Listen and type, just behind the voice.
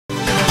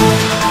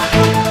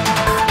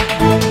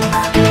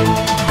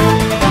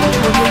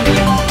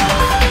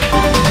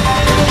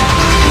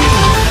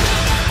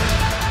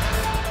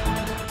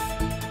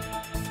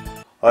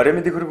Оройн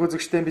мэдээ хүрэг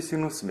үзэгчтэй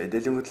MBC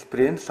меделийн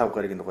хөтөлбөрийн лав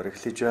гарагийн дугаар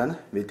эхлэж байна.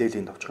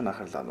 Мэдээллийн товчхон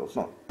анхаарлаа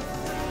нь.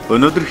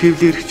 Өнөөдөр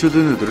хэвлэлийн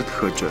эрхчлөлийн өдөр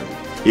төхөж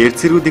байна.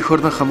 Эрдцэрүүд их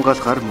орноо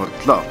хамгаалахаар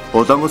мордлоо.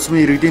 Улаан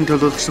улсын иргэдийн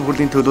төлөөлөгчдийн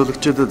хурлын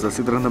төлөөлөгчид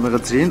засаг дарга намын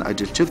газрын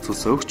ажилчид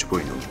цус өгч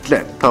буйн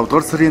үлдлээ. 5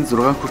 дугаар сарын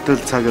 6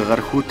 хүртэл цаг агаар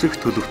хүүтрэх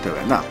төлөвтэй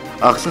байна.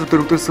 Ахлах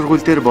 4 дахь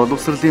сургууль дээр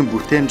боловсролын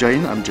бүтээн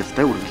жайн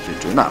амжилттай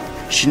үргэлжлэж байна.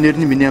 Шинээр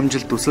нь миний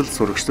амжилт тусал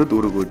сурагчдад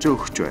өргөөж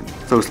өгч байна.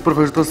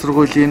 Хутулбар 2 дахь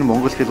сургуулийн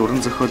Монгол хэл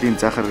уран зохиолын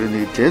заах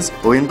арганы нийтлээс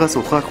уянгаас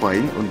ухаах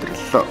байн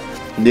өндөрлөлөө.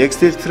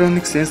 Next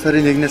Electronics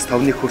сарын 1-ээс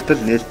 5-ны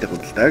хүртэл нээлттэй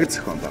худалдааг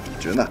зохион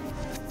байгуулж байна.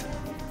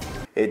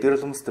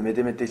 Эдгээр улмст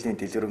мэдээллийн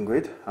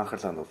дэлгэрэнгээд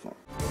анхаарлаа нь.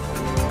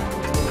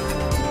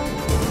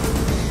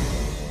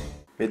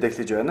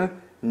 Мэдээлж байна.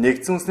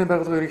 Нэгдсэн үндэсний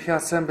байгууллагын ерөнхий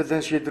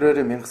ассамблеийн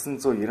шийдвэрээр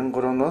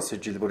 1993 оноос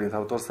жил бүрийн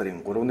 5 дугаар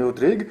сарын 3-ны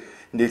өдрийг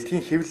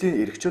нээлтийн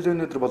хэвлэлийн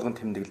эрхчлөлийн өдөр болгон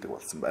тэмдэглэдэг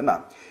болсон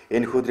байна.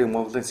 Энэ өдрийг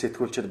Монголын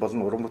сэтгүүлчид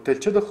болон уран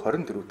бүтээлчид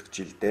 24 дахь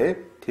жилдээ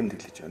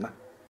тэмдэглэж байна.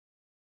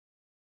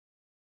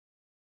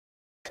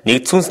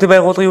 Нэгдсэн үндэсний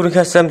байгууллагын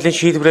ерөнхий ассамблеийн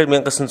шийдвэрээр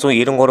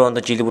 1993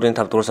 онд жил бүрийн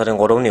 5 дугаар сарын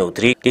 3-ны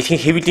өдрийг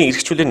дэлхийн хэвлэлийн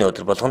эрхчлөлийн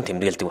өдөр болгон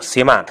тэмдэглэдэг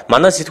болсон юм а.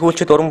 Манай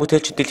сэтгүүлчид уран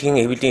бүтээлчид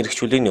дэлхийн хэвлэлийн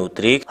эрхчлөлийн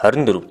өдрийг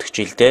 24 дахь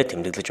жилдээ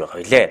тэмдэглэж байгаа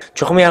билээ.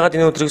 Чухам яагаад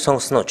энэ өдрийг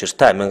сонгосноо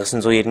учиртай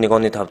 1991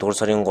 оны 5 дугаар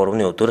сарын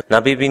 3-ны өдөр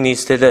Набиби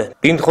нийслэл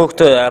бинт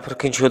хугт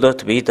Африкийн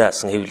чөлөөт бие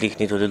даасан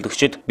хэвлэлийнхний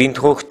төлөөлөгчид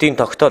бинт хугтын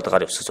тогтоолд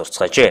гар өвсөж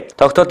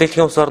сурцгаажээ. Тогтоол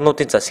дэлхийн улс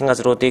орнуудын засгийн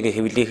газруудыг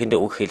хэвлэлийнхэнд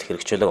үг хэлэх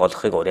хэрэгчлөлөг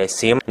олохыг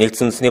уриалсан юм.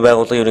 Нэгдсэн үндэсний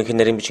байгууллагын ерөнхий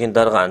нарийн бичгийн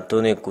дарга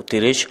Антони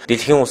Гутерриш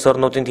дэлхийн улс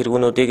орнуудын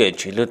тэргүүнүүдийг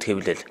чөлөөт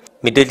хэвлэл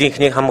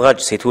мэдээллийнхнийг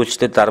хамгаалж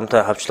сэтгүүлчдэд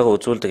дарамттай хавчлага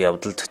үзүүлдэг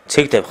явдалд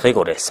цэг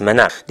тавихыг уриалсан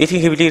байна.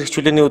 Дэлхийн хэвлэлийн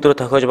эрхчлөлийн өдрөөр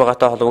тохиож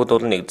байгаатай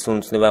холбогдуулан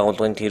Нэгдсэн үндэсний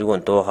байгууллагын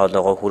тэргүүн дуу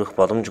хоолойгоо хүрэх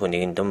боломжгүй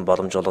нэгэн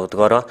боломж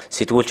олгодгоороо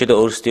сэтгүүлчид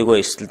өөрсдийгөө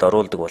эрсдэлд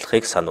оруулдаг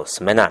болохыг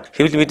сануулсан байна.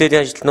 Хэвлэл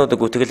мэдээллийн ажилтнууд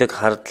гүтгэлэг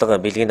хардлага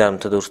бэлгийн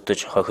дарамтад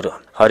өртөж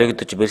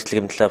хоригдож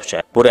бэртлэгэмтэл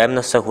авч бүр амь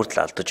насаа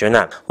хүртэл алдаж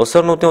байна. Улс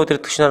орнуудын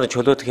удирдагч нар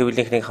чөлөөт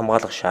хэвлэлийнхнийг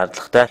хамгаалах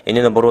шаардлагатай.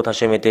 Энэ нь буруу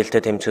ташаа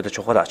мэдээлэлтэй тэмцэх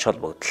чухал ач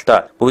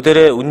холбогдолтой.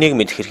 Бүгдээрээ үннийг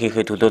мэдэх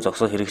эрхийнхээ төлөө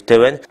зогсох хэрэгтэй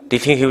байна.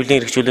 Дэлхийн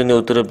хэвлэлийн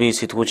эрхчлөлийн өдөр би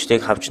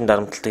сэтгүүлчдийг хавчин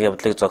дарамтлагдаг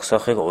явдлыг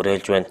зогсоохыг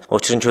уриалж байна.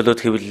 Учир нь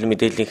чөлөөт хэвлэл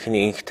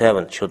мэдээллийнхний инх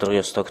тайван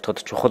шударгын ёс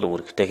тогтоход чухал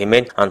үүрэгтэй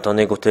хэмээн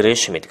Антони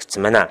Гутерриш мэдгдсэн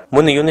байна.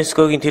 Мөн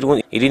ЮНЕСКОгийн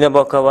тэргүүн Ирина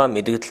Бокова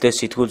мэдээлэлдээ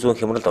сэтгүүл зүйн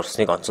хямралд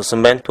орсныг онцолсон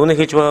байна. Түүний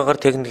хэлж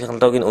байгаагаар техник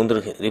технологийн өндөр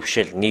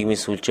дэвшил,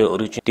 нийгмийн сүлжээ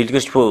өргөж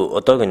дэлгэрч буй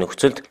одоогийн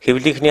нөхцөлд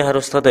хэвлэлийнхний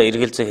хариуцлагад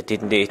эргэлзэх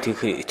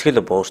хэдийдэндээ итгэл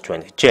буурч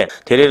байна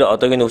гэжээ. Тэрээр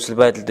одоогийн нөхцөл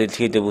байдалд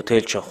дэлхийд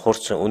бүтээлч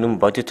хурц үнэн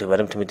бодит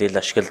баримт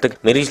мэдээлэл ашигладаг,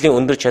 мэргэжлийн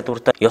өндөр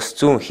чадвартай ёс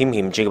зүйн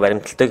хэмжээг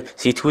баримталдаг,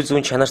 сэтгүүл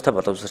зүйн чанартай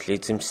боловсрол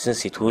эзэмшсэн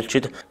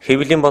сэтгүүлчид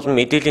хэвлэлийн болон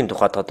мэдээллийн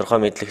тухай тодорхой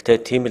мэдлэгтэй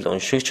тийм л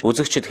уншигч,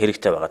 үзэгчд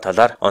хэрэгтэй байгаа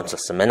талаар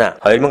онцолсон байна.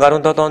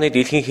 2017 оны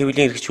дэлхийн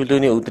хэвлэлийн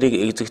эрхчлөөний өдрийг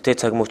экзектэй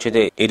цаг мөчид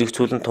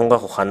эргэцүүлэн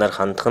тунгаах ухаанаар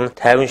хандах нь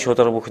тайван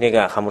шударга бүхнийг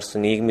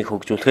хамарсан нийгмийг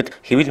хөгжүүлэхэд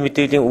хэвлэл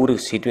мэдээллийн үүрэг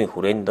сэдвийн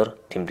хүрээнд дор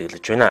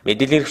тэмдэглэж байна.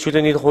 Мэдээллийн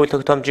эрхчлөөний хууль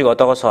тогтоомжийг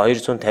одоогоос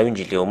 250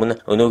 жилийн өмнө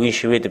өнөөгийн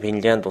Швед,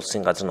 Финлянд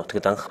улсын газар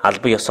нутагт анх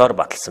албан ёсоор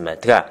баталсан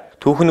байдаг.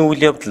 Түүхэн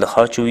үйл явдал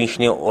хойч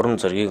үеийнхний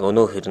уран зургийг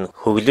өнөө хэрн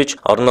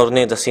хөглөж орон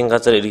орны засгийн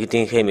газар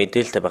иргэдийнхээ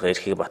мэдээлэлтэй байгаа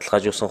эрхийг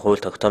баталгаажуулсан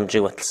хууль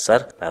тогтоомжийг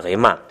баталсаар байгаа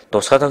юм а.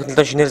 Тусгай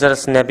тогтнолоо шинээр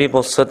зарласан Наби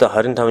улсад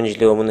 25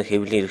 жилийн өмнө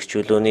хэвлэлийн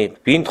эрхчлөөний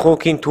бинт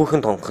хугтын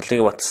түүхэн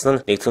тунхаглалыг баталсан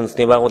нь Нэгдсэн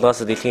үндэсний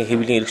байгууллагаас дэлхийн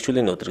хэвлэлийн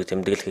эрхчлөөний өдрийг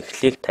тэмдэглэх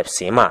эхлэлийг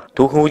тавьсан юм а.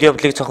 Түүхэн үйл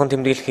явдлыг цохон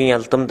тэмдэглэхийн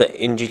ялдамд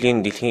энэ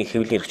жилийн дэлхийн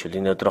хэвлэлийн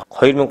эрхчлөөний өдөр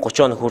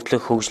 2030 он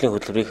хүртэлх хөгжлийн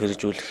хөтөлбөрийг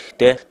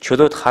хэрэгжүүлэхдээ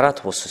чөлөөт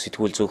хараат бус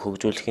сэтгүүл зүйн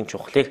хөгжүүлэхийн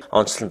чухлыг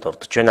онцлон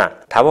дурдж байна.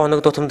 5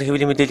 хоног тутамд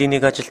хэвлэлийн мэдээллийн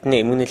нэг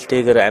ажилтны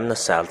эмгэнэлтэйгээр амь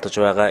насаа алдаж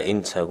байгаа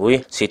энэ цаг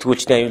үе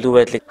сэтгүүлчдийн аюулгүй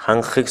байдлыг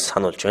хангахыг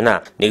сануулж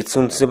байна.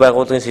 Нэгдсэн үндэсний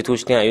байгууллагын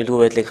сэтгүүлчдийн аюулгүй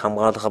байдлыг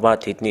хамгаалах ба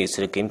тэдний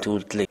эсрэг гэмт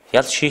үйлдэл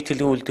ял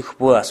шийтгэлгүй үлдэх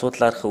буй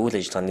асуудал арах үйл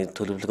ажиллагааны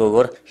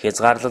төлөвлөгөөгөөр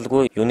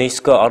хязгаарлалгүй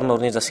ЮНЕСКО орон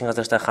орны засгийн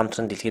газартай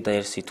хамтран дэлхийд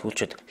даяар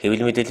сэтгүүлчид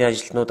хэвлэлийн мэдээллийн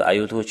ажилтнууд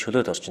аюулгүй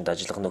чөлөөт орчинд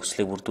ажиллах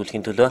нөхцөлийг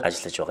бүрдүүлэхийн төлөө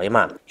ажиллаж байгаа юм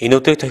а. Энэ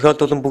өдрийг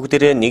тохиолдуулан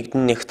бүгдээрээ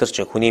нэгдэн нэгтэрч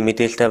хүний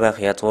мэдээлэлтэй байх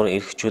язгуур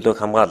эрх чөлөөг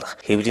хамгаалах,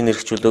 хэвлэлийн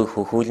эрх чөлөөг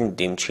хөхүүлэн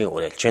дэмжихийг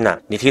уриалж байна.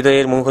 Дэлхийд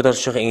даяар мөнхөд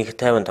орших инх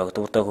тайван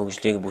тогтвортой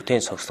хөгжлийг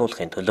бүтээн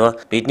согслуулахын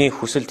төлөө бидний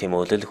хүсэл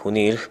тэмүүлэл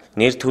хүний эрх,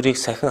 нэр төрийг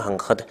сахин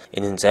хангахад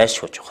энэ нь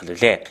зайлшгүй чухал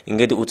билээ.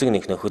 Ингээд үзэг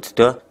нэг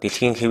нөхөддөө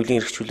дэлхийн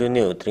хэвлэлийн эрх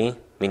чөлөөний өдрийн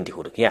мэндийг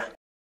хүргье.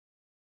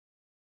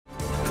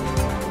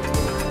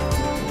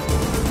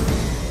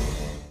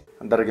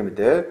 Дараагийн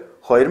мэдээ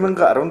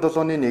 2017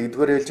 оны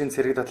 1-р ээлжийн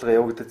цэрэг татлага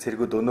явагдаж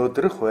цэргүүд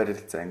өнөөдөр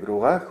хуваарлагдсан анги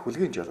руугаа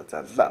хүлгийн жолоо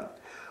зарлаа.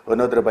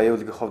 Өнөөдөр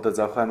Баян-Улгийн ховд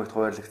Завхан аймагт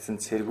хуваарлагдсан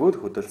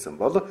цэргүүд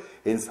хөдөлсөн бол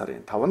энэ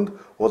сарын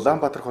 5-нд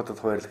Улаанбаатар хотод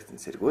хуваарлагдсан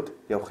цэргүүд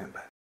явах юм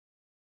байна.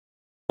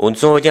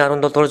 Үндсэн хуулийн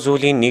 17 дугаар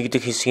зүйлийн 1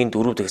 дэх хэсгийн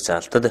 4 дэх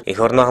заалтад эх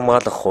орноо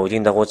хамгаалах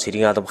хуулийн дагуу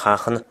цэргийн алба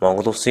хаах нь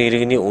Монгол улсын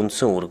иргэний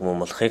үндсэн үүрэг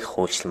мөн болохыг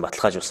хуульчлан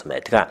баталгаажуулсан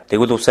байдаг.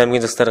 Тэгвэл Увс аймгийн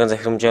засаг даргын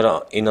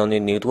захирамжаар энэ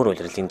оны 1-р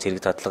улирлын цэрэг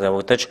татлага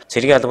явагдаж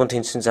цэргийн албанд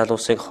тэнцсэн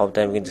залуусыг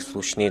Ховд аймгийн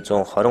зэвсэгчний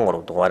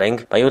 123 дугаар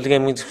анги,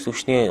 Баяуулгын аймгийн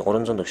зэвсэгчний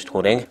 340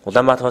 дугаар анги,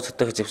 Улаанбаатар хотод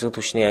дэх зэвсэг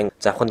түвшний анги,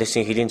 Завхан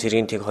дэсийн хилийн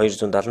цэргийн тэг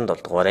 277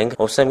 дугаар анги,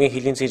 Увс аймгийн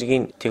хилийн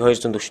цэргийн тэг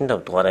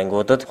 245 дугаар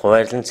ангиудад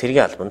хуваарлан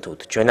цэргийн албанд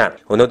төвдөж байна.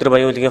 Өнөөдөр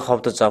Баяуулгын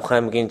Ховд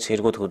Завхан аймгийн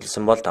цэргүүд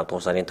хөдөлсөн бол 5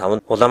 дугаар сарын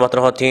 5-нд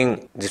Улаанбаатар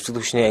хотын зэвсэг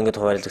түвшний ангид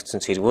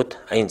хуваарлагдсан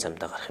цэргүүд аян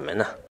замдаа гарах юм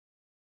байна.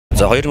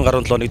 За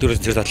 2017 оны 1-р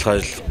цэрэг татлага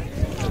ажил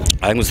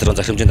аймаг засгийн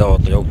захирамжийн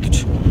даваад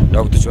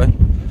явагдаж байна.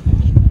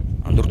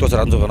 4-р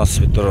сар 16-наас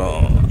бид нар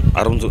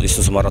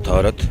 19 сумаараа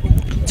тойроод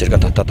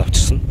цэрэг татаад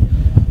авчирсан.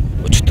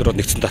 Өчигдөр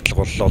нэгдсэн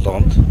татлага боллоо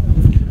олгонд.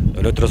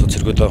 Өнөөдрөөс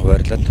цэргүүдээ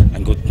хуваарлаад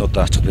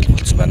ангиуднуудаа ачаад бэлэн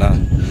болсон байна.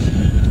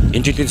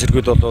 Энэ жилийн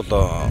цэргүүд бол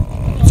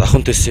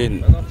Завхан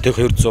дэсийн тэг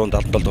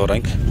 277 дугаар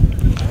анги,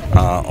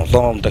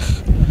 Улаан дах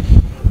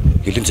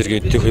хилийн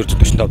цэргийн тэг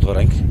 245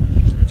 дугаар анги,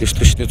 зэвсэг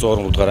түвшний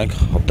 103 дугаар анги,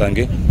 Ховд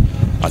ангийн,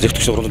 зэвсэг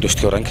түвшний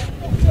 340 дугаар анги,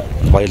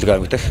 Баяуулгын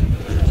аймаг дах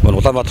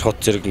Улаанбаатар хот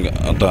зэрэг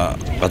одоо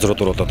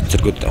газруудаар болоод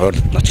цэргүүд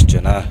хуваарлалт начиж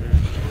байна.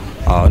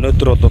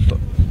 Өнөөдөр бол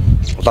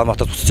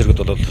Улаанбаатар бус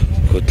цэргүүд бол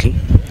хөдлөн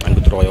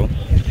ангид руу явна.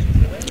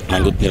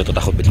 Ангид нэр одоо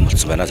давхад бэлэн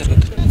болсон байна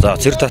цэргүүд. За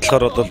цэрэг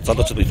татлагаар бол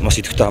залуучууд маш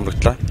идэвхтэй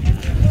хамрагдлаа.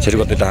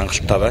 Цэрэг бол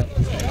хангалттай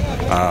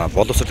байна.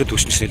 Боловсролын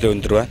түвшинч нэлээд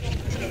өндөр байна.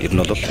 Ер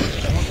нь бол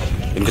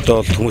ингээд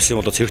бол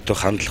хүмүүсийн бол цэрэгтэй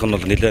хандлага нь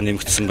бол нэлээд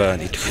нэмэгдсэн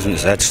байна, идэвхтэй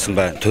сайжирсан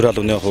байна. Төр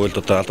албаны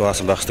хувьд одоо албан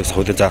хаасан байх гэсэн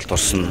хуулийн заалт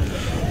орсон.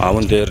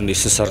 Мөн дээр нь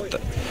 9 сард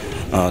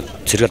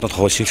цэрэг албаны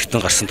хууль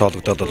шинжилгээтэй гарсан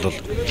тоологдоод бол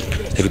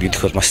цэрэг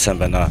идэх бол маш сайн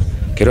байна.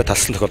 Гэрээ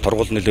талсан тохиол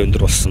торгуул нэлээд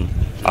өндөр болсон.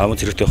 Мөн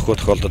цэрэгтэй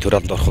өгөх тохиолдолд төр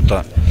албанд ороход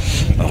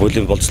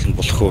хуулийн болцлон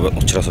болох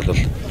учраас бол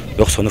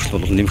явах сонирхол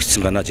бол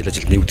нэмэгдсэн байна. Жил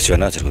ажил нэмэгдэж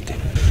байна цэргүүд.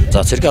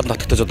 За цэрэг албан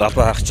хатагтаж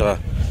албан хааж байгаа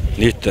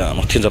нийт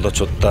нутгийн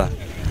залуучуудаа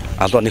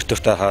албан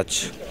нэртөртэй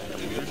хааж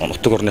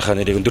нутаг орныхаа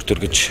нэрийг өндөр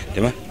төргөж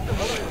тийм ээ.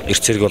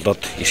 Эрт цэрэг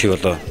болоод ихийг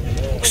болоо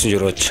өсөн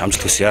жөрөөж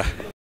амжилт хүсье.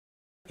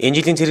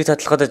 Энэ жилийн цэрэг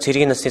татлагад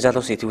цэргийн насны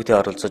залуус идэвхтэй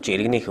оролцож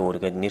иргэнийхээ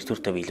үүргээд нэр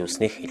төртөө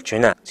биелүүлснээр хэлж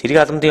байна. Цэрэг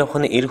албанд явах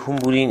нь эр хүн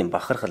бүрийн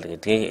бахархал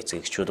гэдгийг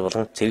эцэгчүүд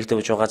болон цэрэгтэй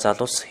бож байгаа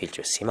залуус хэлж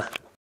байсан юм а.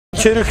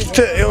 Цэрэгт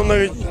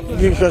явна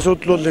гэх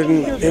асуудал бол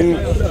энэ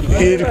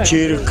эрг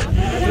чирэг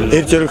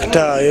эр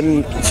зэрэгтэй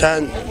энэ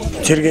сайн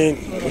цэргийн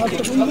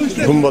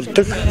хүн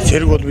болдог.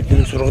 Цэрэг бол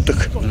бидний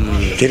сургадаг.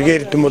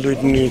 Тэргээр эрдэм бол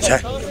бидний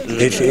цаа.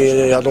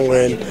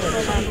 Ялангуяа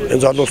энэ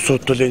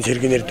залуусууд бол энэ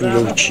цэргийн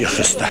эрдэм өгч явах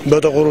хэрэгтэй.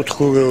 Бод 3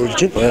 дахь үгээ үлж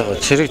байна.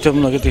 Цэрэг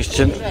төмнө гэдэг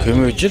чинь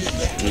көмөжил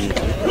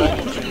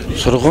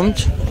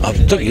сургамж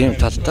авдаг юм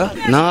талтай.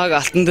 Нааг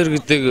алтан дээр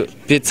гэдэг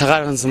би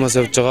цагаархан сумаас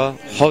явж байгаа.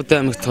 Ховд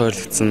аймагт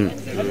тойрлогдсон.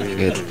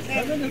 Тэгээд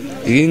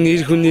энэ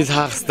эр хүний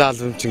таах хэвээр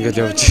албам ч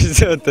ингээд явж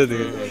ирсэн одоо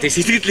тэгээд.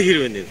 Сэтгэл хэр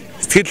байна вэ?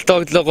 Сэтгэл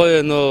догтлоо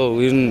гоё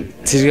нөө ер нь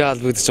цэргийн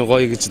албагд чинь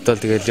гоё гэж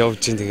бодоод тэгээд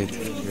явж ийн тэгээд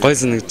гоё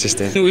санагдаж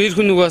штэ. Эр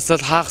хүн угаас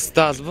л хаах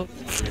хэвээр албам.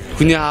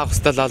 Хүний хаах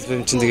хэвээр албам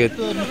юм чинь тэгээд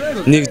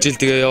нэг жил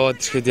тэгээ яваад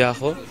ирэхэд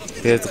яах вэ?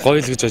 Тэгээд гоё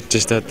л гэж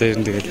бодож штэ одоо ер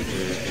нь тэгээд.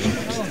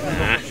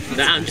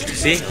 За амжилт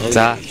хүсье.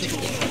 За.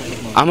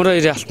 Амраа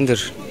ирээ алтан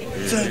дээр.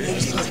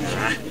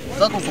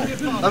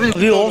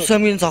 Би Увс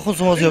аймгийн Завхан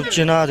сумаас явж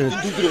байна. Тэгээд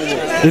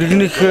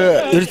иргэнийх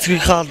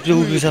эрцгийнхээ албаны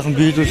үүргийг сайхан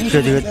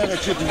биелүүлэхээ тэгээд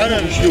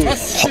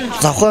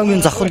Завхан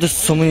аймгийн Завхан дэс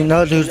сумын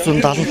 0270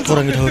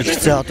 дугаар ангид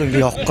хөрөлцөө одоо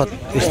ингэ явах гээд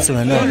ирсэн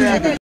байна.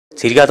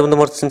 Цэрэг албанд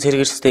мөрдсөн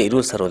цэрэг эрсдээ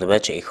эрүүл саруул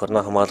байж эх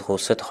орноо хамгаалах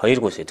улсад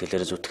 2 гоо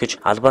сэтгэлээр зүтгэж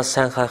албаас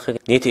сайн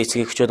хаахыг нийт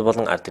эцэгчүүд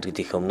болон ард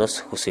иргэдийн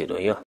өмнөөс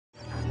хүсээрөөё.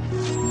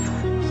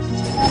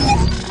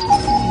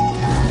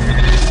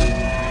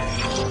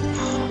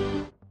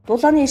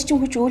 Дулааны эрчим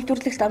хүч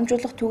үйлдвэрлэлд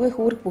дамжуулах түгээх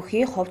үүрэг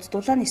бүхий Ховд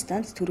Дулааны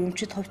станц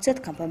төрөмчөд Ховцэд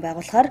компани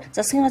байгуулахаар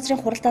засгийн газрын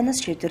хуралдаанаас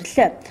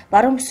шийдвэрлэлээ.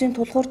 Баруун бүсийн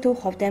тулгуур төв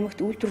Ховд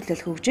аймагт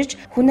үйлдвэрлэл хөгжиж,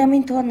 хүн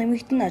амын тоо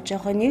нэмэгдэн аж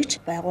ахуй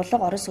нэгж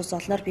байгууллага орон сууц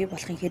олноор бий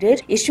болохын хэрээр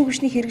эрчим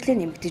хүчний хэрэглээ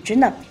нэмэгдэж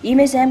байна.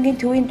 Иймээс аймгийн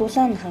төвийн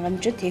Дулаан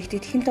хангамжид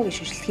техник технологийн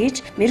шинжилгээ хийж,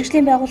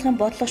 мэргэжлийн байгууллагын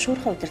бодлого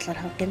шуурхай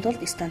удирдлагаар хангахын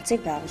тулд станцыг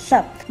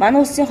байгууллаа.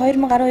 Манай улсын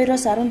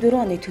 2012-оос 14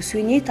 оны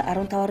төсвийн нийт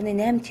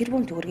 15.8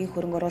 тэрбум төгрөгийн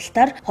хөрөнгө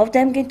оруулалтаар Ховд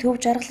аймгийн төв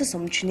жаргалан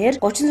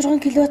сумчнэр 36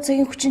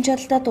 кВт-ийн хүчин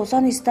чадалтай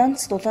Дулааны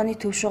станц, Дулааны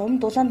төв шугам,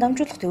 Дулаан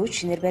дамжуулах төвөд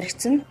шинээр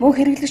баригдсан. Мөн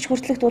хэрэглэгч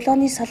хүртэлх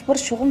Дулааны салбар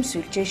шугам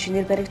сүлжээ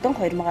шинээр баригдан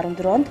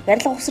 2014 онд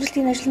барилга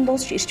угсралтын ажлын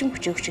дуусч эрчим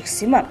хүчээ өгч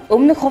гисэн юм а.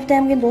 Өмнөх Ховд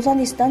аймгийн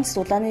Дулааны станц,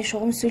 Дулааны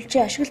шугам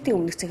сүлжээ ашиглалтын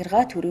өмнөх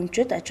захиргаа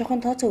төрөмчөд аж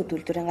ахуйн тооцоо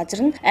хөтөлбөрийн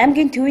газар нь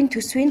аймгийн төвийн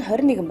төсвийн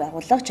 21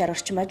 байгууллага 60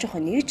 орчим аж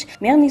ахуй нэгж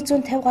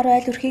 1150 гаруй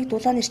айл өрхийг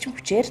Дулааны эрчим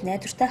хүчээр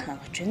найдвартай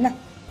хангаж байна.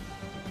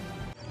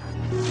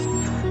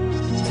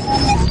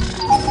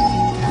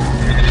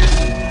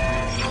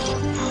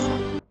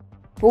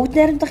 Бүгд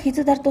найрамдах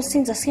Хятад ард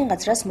улсын засгийн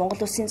газраас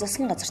Монгол улсын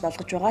засгийн газарт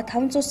олгож байгаа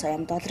 500 сая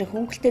долларын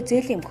хөнгөлтэй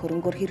зээлийн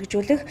хөрөнгөөр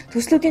хэрэгжүүлэх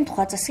төслүүдийн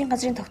тухай засгийн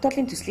газрын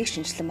тогтоолын төслийг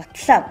шинжилэн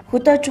батллаа.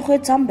 Хөдөө аж ахуй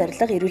зам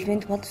барилга, эрүүл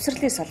мэнд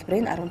боловсролын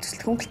салбарын 10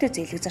 төсөл хөнгөлтэй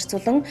зээлийг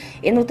зарцуулан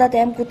энэ удаад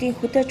аймагуудын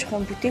хөдөө аж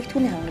ахуйн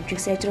бүтээгдэхүүний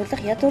хангамжийг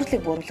сайжруулах,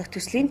 ядуурлыг бууруулах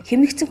төслийн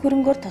хэмнэгцэн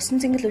хөрөнгөөр тосон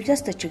зингэл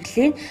Улаастай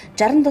чиглэлийн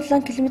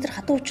 67 км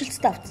хатуу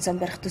хүчилттэй автозам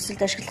барих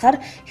төсөлд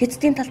ашиглахаар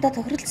Хятадын талдаа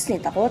тохиролцсны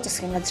дагуу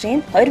засгийн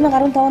газрын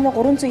 2015 оны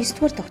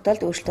 309-р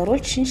тогтоолд өөрчлөлт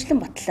оруулж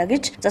шинжилэн батлаа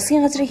гэж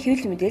засгийн газрын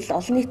хэвлэл мэдээлэл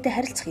олон нийтэд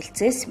харилцах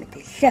хэлцээс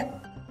мэдээллээ.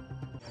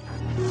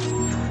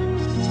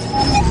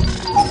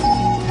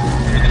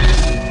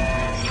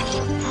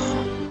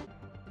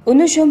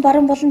 Өнөө шөнө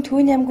баран болон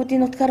Төвийн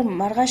аймагуудын нутгаар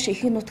маргааш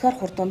ихэнх нутгаар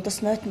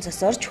хурдундас нойтон цас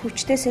орж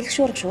хүчтэй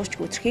салхишуурах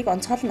шуурч гүйцэхийг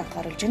онцгойлон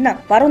анхааруулж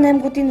байна. Баруун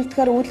аймагуудын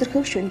нутгаар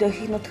үүлэрхэг шөндөө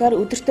ихэнх нутгаар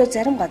өдөртөө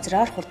зарим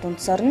газраар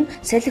хурдундас орно.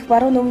 Салхи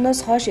баруун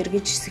өмнөөс хойш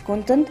эргэж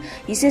секундэд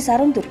 9-ээс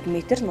 14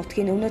 м,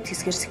 нутгийн өмнөд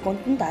хэсгэр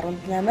секундэд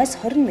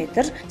 18-аас 20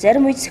 м,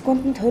 зарим үед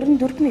секундэд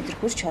 24 м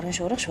хүрч хорон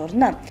шуурах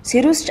шуурна.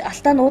 Сэрүүсч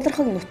Алтан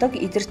уулархаг нутаг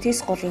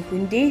Идэртис голын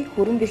хүндий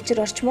хүрэн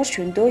бэлчир орчмоор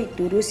шөндөө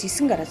 4-өөс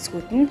 9 градус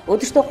гүйтэн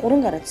өдөртөө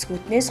 3 градус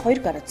гүйтнээс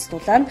 2 градус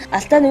дулаан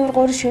Алтан уур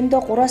гоор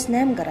шөндөө 3-аас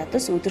 8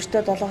 градус,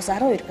 өдөртөө 7-аас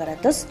 12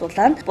 градус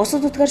дулаан.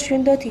 Бусад утгаар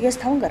шөндөө 3-ээс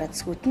 5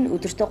 градус гүйтэн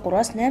өдөртөө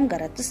 3-аас 8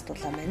 градус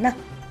дулаан байна.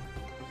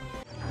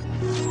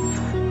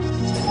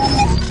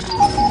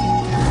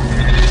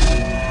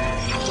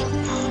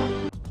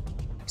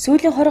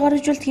 Сүүлийн 20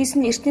 гаруй жилд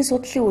хийсэн эртний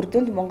судлалын үр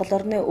дүнд Монгол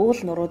орны уул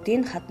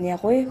нуруудын хадны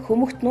агуй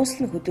хөмөгт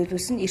нууцлан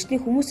хөдөөлүүлсэн эртний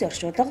хүмүүсийн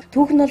орчуулга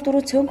түүхэн олдуруу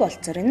цөөнгө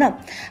олцоор байна.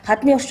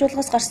 Хадны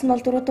орчуулгаас гарсан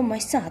олдурууд нь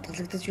маш сайн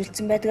хадгалагдаж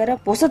үлдсэн байдгаараа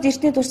бусад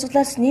эртний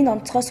дурсгалаас нин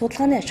онцгой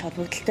судалгааны ач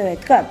холбогдолтой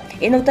байдаг.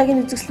 Энэ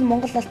удаагийн үзэсгэлэн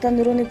Монгол Алтан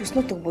нурууны бүс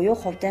нутаг буюу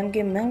Ховд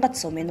аймгийн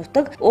Мянгат сумын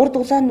нутаг, Урд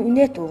улаан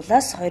үнэт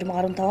уулаас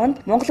 2015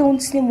 онд Монголын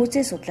үндэсний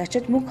музейн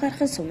судлаачид Мөнх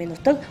харахын сумын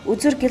нутаг,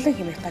 Үзүр гэлэн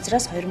хэмээх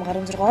газраас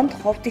 2016 онд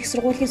Ховд их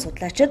сургуулийн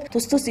судлаачид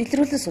тус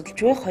илрүүлэн судалж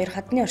буй хоёр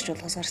хадны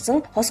орчуулгаас гарсан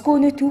хосгүй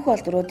өнөө түүх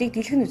олдруудыг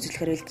дэлгэн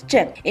үзүүлэхээр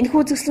бэлджээ. Энэхүү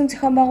үзэсгэлэн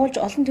зохион байгуулж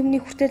олон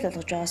түмний хүртэл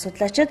олгож байгаа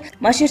судлаачид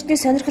маш эртний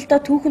сонирхолтой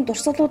түүхэн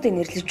дурсгалуудыг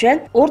нэрлэж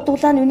байна. Урд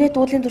улаан үнэт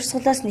уулын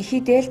дурсгалаас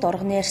нэхий дээлд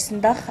оргоны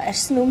арьсан дах,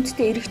 арьсан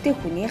өмдтэй эрэгтэй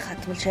хүний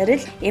хатмал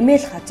шарил,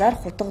 эмээл хазаар,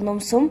 хутга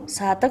нумсум,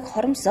 саадаг,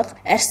 хоромсог,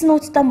 арьсан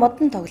нуудтай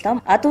модон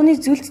тоглоом, адууны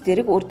зүйлд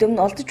дэрэг өрдөм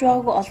нь олдож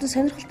байгаагүй олон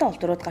сонирхолтой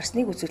олдрууд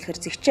гарсныг үзүүлэхээр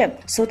зэгчээ.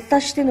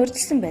 Судлаачдын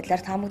урьдчилсан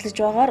байдлаар таамаглаж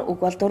байгаагаар уг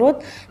олдрууд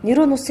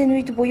нэрүүн усын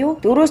үед буюу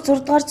 4-өөс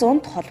 6 дугаар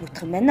зуунд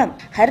холбогдох юм байна.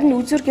 Харин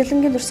Үзүр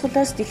гэлэнгийн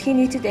дурсгалаас дэлхийн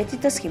нийтэд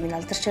Адидас хэмээн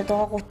алдаршаад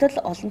байгаа гутал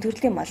олон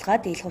төрлийн малгай,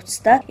 дийл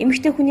хувцастай,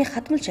 эмэгтэй хүний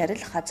хатмал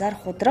шарил, хазаар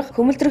худрах,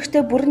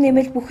 хөмөлдрөгтэй бүрэн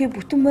нэмэл бүхий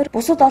бүтэн морь,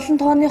 бусад олон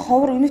тооны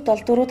ховор үнэт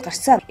олдурууд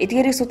гарсан.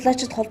 Эдгээрийг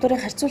судлаачид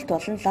холдуурын харьцуулт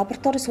болон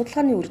лаборатори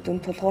судалгааны үр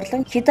дүнд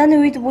тулгуурлан Хидааны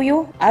үед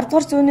буюу 10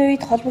 дугаар зууны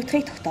үед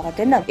холбогдохыг тогтоогоод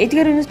байна.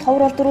 Эдгээр үнэт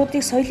ховор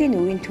олдуруудыг соёлын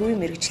үеийн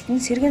төвийн мэрэгчлэн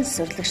сэргээн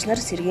засварлагч нар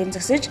сэргээн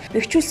засаж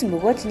бэхжүүлсэн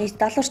бөгөөд нийт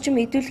 70 орчим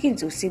эдүүлгийн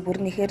зүйлсийг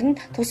бүрнийхээр нь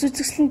тус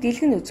үзэсгэлэн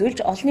дэлгэн үзүүлж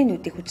олонний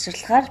нүдийг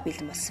хүчрэлхаар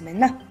бэлэн болсон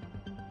байна.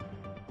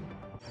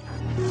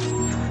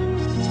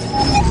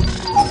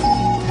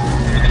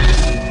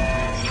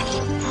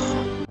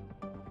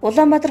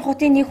 Улаанбаатар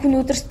хотын нэг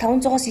хүн өдөрт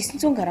 500-аас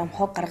 900 г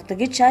хог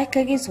гаргадаг гэж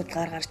АИК-гийн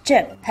судалгаар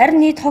гарчээ.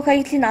 Харин нийт хог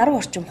аяллын 10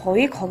 орчим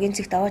хувийг хогийн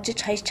цэгт аваачиж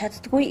хаяж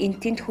чаддаггүй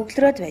энэ тэнд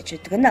хөглөрөөд байж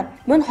байгаа.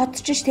 Мөн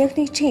хотчиж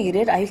техникчийн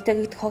ирээр аюултай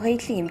гэгдэх хог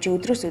аяллын хэмжээ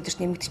өдрөөс өдөрт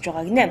нэмэгдэж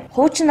байгаа гинэ.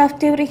 Хуучин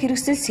автоэврийн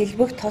хэрэгсэл,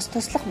 сэлбэг,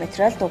 тослох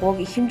материал дугуйг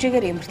их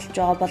хэмжээгээр эмэртэлж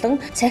байгаа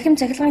болон цахим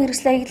цахилгаан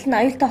хэрэгсэл аялал нь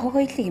аюултай хог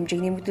аяллын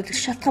хэмжээг нэмэгдүүлэх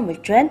шалтгаан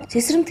болж байна.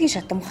 Цэсрэмтгийн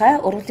шатамхай,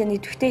 ургуулын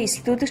нийтвэхтэй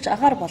эсэлдүүлэгч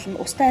агаар болон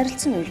устай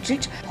харилцан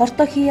үйлчилж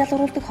хортой хий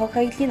ялгаруулдаг хог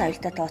аяллын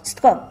аюултай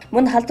тооцдог.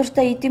 Мөн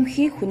халдвартай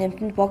эдэмхий хүн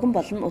амьтанд богино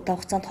болон удаан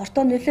хугацаанд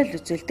хортой нөлөөлөл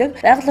үзүүлдэг.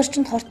 Байгаль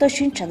орчинд хортой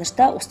шин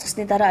чанартай,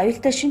 устгасны дараа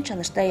аюултай шин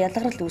чанартай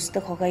ялгарл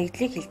үүсдэг хог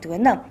аяллыг хэлдэг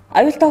байна.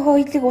 Аюултай хог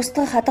аяллыг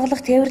устгах,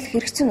 хадгалах, тээвэрлэх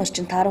хэрэгцээ нь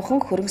орчин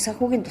тааруухан хөрөнгө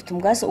санхүүгийн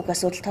тутамгаас уг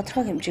асуудал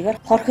тодорхой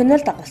хэмжээгээр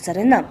хорхинол дагуулсаар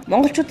байна.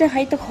 Монголчуудын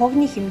хайдаг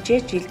хогны хэмжээ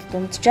жилд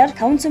дунджаар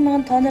 500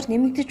 мянган тонноор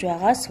нэмэгдэж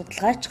байгаа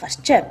судалгаач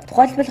гарчээ.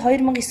 Тухайлбал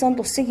 2009 онд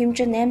улсын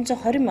хэмжээ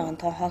 820 мянган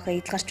тонн хог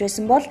аялал гарч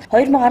байсан бол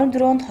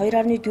 2014 онд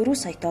 2.4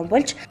 сая тонн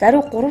болж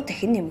даруй 3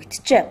 дахин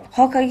нэмэгдэжээ.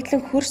 Хог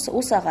аяллан хөрс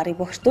ус агаарыг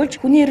бохирдуулж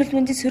хүний эрүүл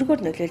мэндийн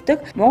сөргөөр нөлөөлдөг.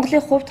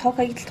 Монголын хувьд хог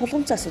аялал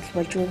тулгамцаа асуудал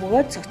болж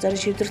бөгөөд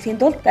цогцорын шийдвэрлэхийн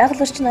тулд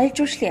байгаль орчин аял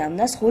жуулчлалын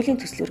яамнаас хуулийн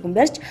төсөл өргөн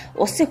барьж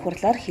улсын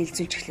хурлаар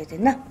хилцүүлж эхлэв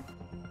байна.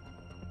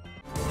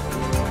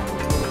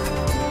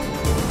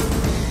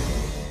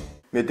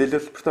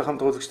 Мэдээлэл хэлбэртэй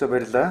хамт үзэгчтэй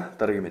баярлалаа.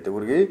 Дараагийн мэдээ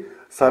үргэе.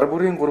 Сар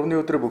бүрийн 3-ны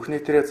өдөр бүх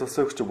нийтээрээ цус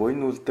өгч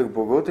буян үлддэг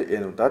бөгөөд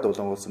энэ удаад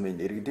Олон улсын мөн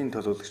иргэдийн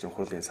төлөөлөгчдийн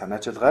хурлын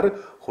санаачилгаар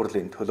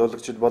хурлын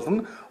төлөөлөгчд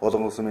болон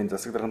Олон улсын мөн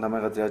засаг даргын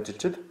намайга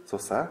заажилчид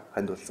цусаа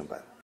хандуулсан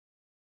байна.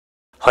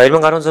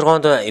 2016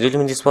 онд эрүүл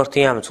мэндийн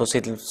спортын яам цус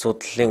хэлбэр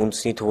судлалын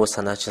үндэсний төвөөс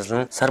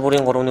санаачилсан сар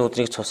бүрийн 3-ны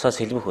өдрийг цусаас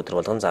хэлбэх өдөр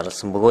болгон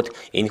зарласан бөгөөд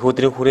энэ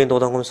өдрийн хүрээнд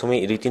Улаангом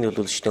сумын иргэдийн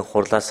төлөөлөгчдийн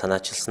хурлаас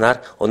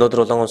санаачилснаар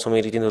өнөөдөр Улаангом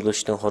сумын иргэдийн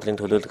төлөөлөгчдийн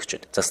хурлын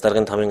төлөөлөгчид, засаг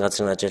даргын томын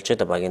газрын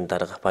ажилчид, багийн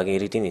дарга, багийн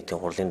иргэдийн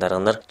нийтийн хурлын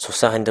дарга нар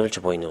цусаа хандивалж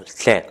буйн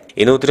үйлдлээ.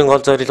 Энэ өдрийн гол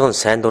зорилго нь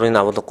сайн дурын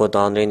авлаггүй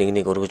донорын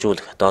нэгнийг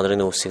өргөжүүлэх,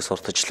 донорын үсийг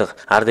сурталчлах,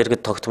 ард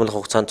иргэд тогтмол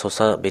хугацаанд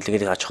цусаа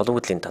бэлгэлэх ач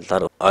холбогдлын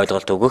талаар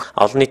ойлголт өгөх,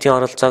 олон нийтийн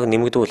оролцоог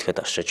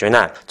нэмэгдүүлэхэд оршиж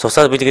байна.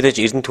 Цусаа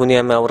бэлгэлж Эрдэнэтүний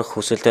амиа аврах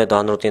хүсэлтэй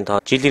доноруудын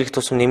тоо жил ирэх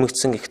тусам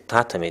нэмэгдсэн гэх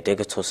таатай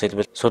мэдээг цус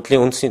хэлбэл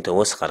судлалын үндэсний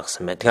төвөөс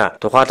гаргасан байдаг.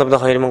 Тухайлбал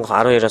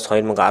 2012-аас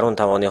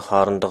 2015 оны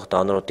хоорондох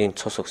доноруудын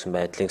цус өгсөн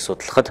байдлыг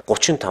судлахад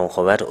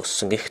 35%-аар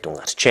өссөн гэх дүн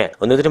гарчээ.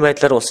 Өнөөдрийн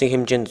байдлаар улсын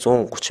хэмжээнд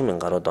 130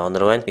 мянган гаруй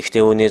донор байна.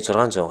 Гэхдээ үүний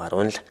 600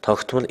 гаруй нь л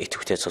тогтмол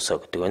идэвхтэй цус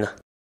өгдөг байна.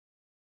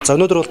 За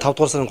өнөөдөр бол 5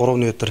 дугаар сарын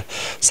 3-ны өдөр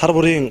сар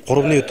бүрийн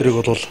 3-ны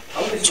өдрийг бол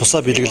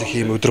цусаа бэлгэлэх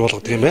юм өдөр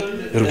болгодог юм байна.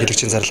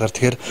 Ерөнхийлөгчийн зарлагаар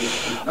тэгэхээр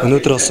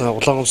өнөөдөр бас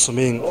Улаангом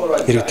сумын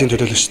иргэдийн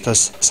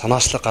төлөөлөгчдөөс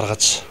санаачлаг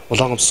гаргаж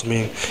Улаангом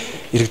сумын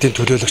иргэдийн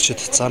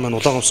төлөөлөгчд за маань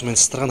Улаангом сумын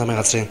засаг даргын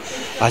намын газрын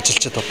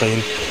ажилчид одоо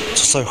энэ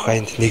цусаа өгөх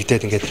хаянд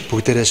нэгдээд ингээд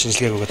бүгдээрээ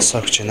шинжилгээ өгөөд цусаа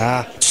өгч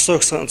байна. Цусаа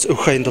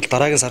өгөх хаянд бол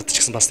дараагийн сард ч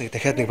гэсэн бас нэг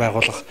дахиад нэг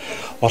байгууллага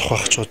орох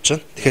байх гэж бодож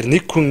байна. Тэгэхээр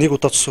нэг хүн нэг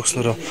удаа цус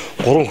өгснөөр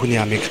 3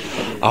 хүний амийг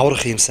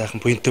аврах юм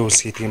сайхан буянтай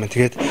үйлс гэдэг юм.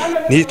 Тэгээд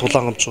нийт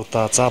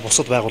улаангомчуудаа за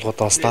бусад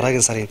байгууллагуудаа бас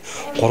дараагийн сарын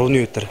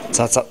 3-ны өдөр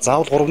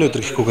заавал 3-ны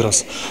өдөр гэхгүйгээр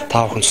бас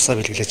та бүхэн цусаа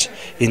бэлгэлж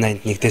энэ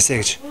аянд нэгдээсэй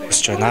гэж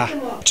хүсэж байна.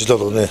 Жил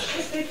болгоны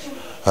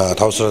 5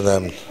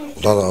 сарын 8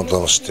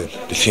 Улаангомчуудын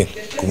дэлхийн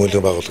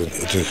гүмүлийн байгууллагын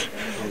өдрийг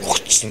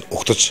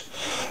өгтөж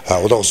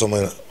Улаангом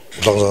сумын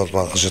Улаангом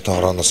банкны шатны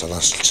хорооноос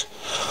санаачилж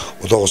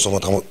Улаангом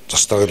сумын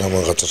засаг даргын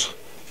намын газар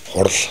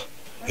хурал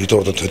эд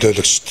урдын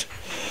төлөөлөгчд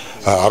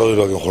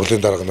 12 багийн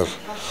хурлын дарга нар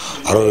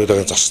 12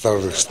 багийн засаг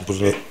дарга гэсэн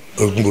бүрний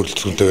өргөн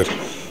бүрэлдэхүүнтэйгээр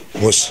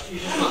хүмүүс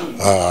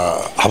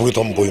хамгийн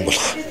том буян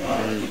болох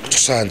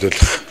цусаа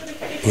хандуулах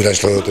үйл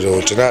ажиллагаануудыг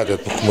явуулж байна.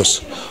 Тэгээд бүх хүмүүс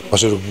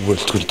маш өргөн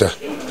бүрэлдэхүүнтэй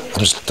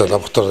амжилттай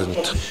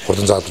лабораторид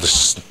хурдан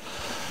заалбарчсан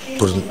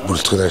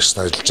бүрэлдэхүүн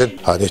ажиллаж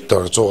байна.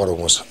 Нийтдээ 100 гаруй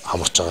хүмүүс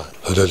хамарч байгаа.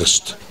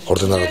 Төлөөлөгчд,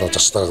 хурлын дарга,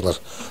 засаг дарга нар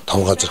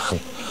том газархан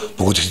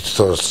бүгд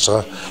идэвхтэй оролцож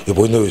байгаа. Энэ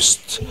буйны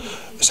үест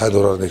сайн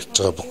дураар нэгдэж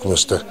байгаа бүх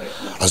хүмүүстээ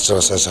аз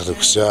жаргал сайн сайхан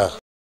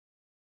хүсье.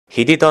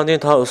 Хэдий донорын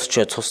тоо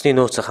өсч цусны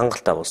нөөц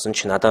хангалттай болсон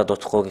ч надад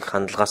дутхгүй гэх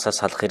хандлагаасаа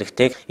салах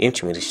хэрэгтэйг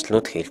эмч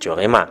мэрэгчлүүд хэлж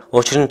байгаа юм а.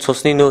 Учир нь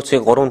цусны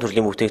нөөцийг 3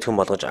 төрлийн бүтээгдэхүүн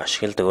болгож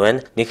ашигладаг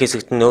байна. Нэг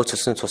хэсэгт нь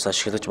нөөцлсөн цус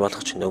ашиглаж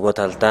болох ч нөгөө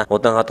талдаа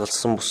удаан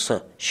хадгалсан бус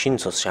шинэ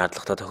цус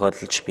шаардлагатай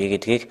тохиолдолж бий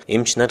гэдгийг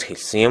эмч нар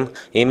хэлсэн юм.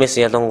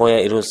 Иймээс ялангуяа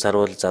эрүүл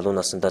сарвал залуу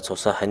насндаа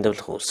цусаа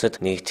хандивлах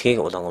үлсэд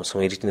нэгдхийг Улаангом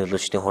сумын иргэдийн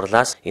төлөөлөгчдийн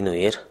хурлаас энэ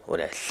үеэр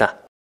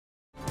уриаллаа.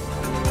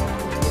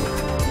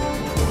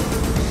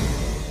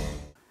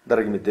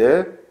 Дараагийн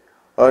мэдээ.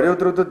 Орой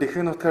өдрүүдэд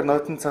ихэнх нутгаар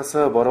нойтон цас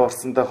бороо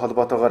орсонтой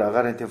холбоотойгоор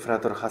агаарын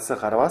температур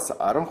хасах 10-аас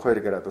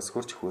 12 градус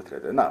хүрч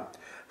хөөтрээд байна.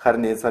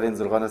 Харин энэ сарын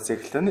 6-наас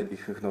эхлэн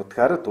ихэнх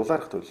нутгаар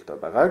дулаарах төлөвтэй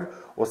байгааг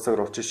улс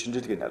орон орчин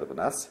шинжилгээний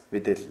албанаас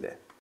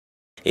мэдээллээ.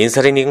 Энэ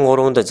сарын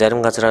 1-3-нд зарим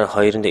газраар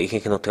 2-нд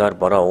ихэнх нутгаар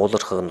бороо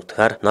уулархаг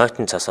нутгаар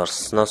нойтон цас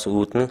орсноос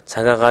үүдэн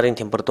цаг агаарын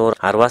температур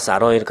 10-аас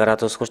 12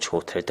 градус хүрч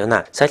хөөтрээд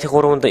байна. Саяхан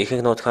 3-нд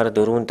ихэнх нутгаар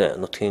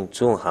 4-нд нутгийн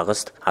зүүн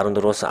хагаст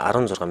 14-аас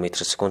 16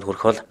 м/сек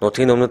хүрэх бол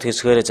нутгийн өмнөд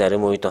хэсгээр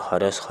зарим үед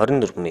 20-аас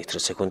 24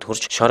 м/сек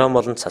хүрч шороон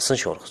болон цасан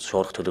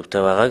шуурах төлөвтэй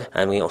байгааг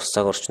аймгийн ус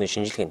цаг орчны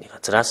шинжилгээний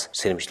газраас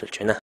сэрэмжлүүлж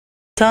байна.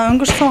 За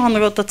өнгөрсөн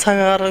хоногудад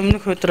цагаар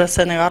өмнөх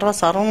өдрөөс нэг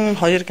 10-аас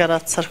 12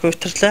 градусаар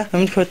хөөтрлээ.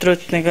 Өмнөх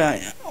өдрүүд нэг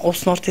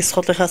ус нуурт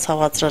хэсгуулынхаа сав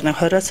газраар нэг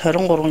 20-аас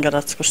 23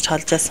 градус хүрч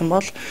халж байсан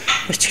бол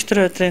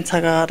өчигдөр өдрийн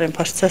цагаагаар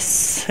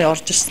процесс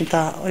орж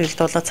ирсэнтэй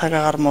уялдуулаад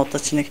цагаагаар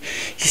муудаж нэг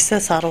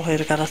 9-аас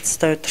 12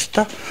 градустай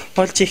өдөртөө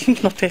болж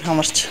ихэнх нутгийг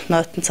хамарч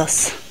нойтон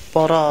цас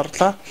бороо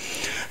орлоо.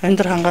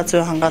 Өндөр хангаа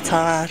зүүн хангаа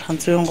цагаан хайрхан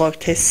зүүн говь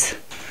тэс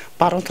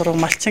баруун туруу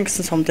малчин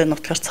гэсэн сумдын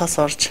нутгаар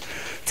цас орж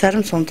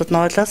зарим сумдад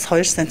 0-аас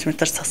 2 см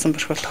цасан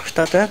бүрхүүл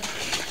тогтоод байна.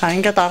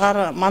 Ингээд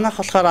агаар манайх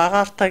болохоор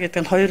агаартай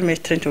гэдэг нь 2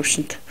 метрийн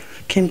төвшөнд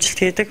хэмжилт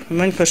хийдэг.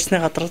 Мөн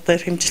хөрсний гадар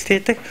дээр хэмжилт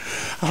хийдэг.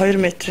 2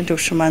 метрийн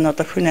төвшин маань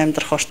одоо хүн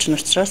амьдрах орчин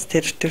учраас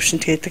тэр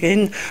төвшөнд хийдэг.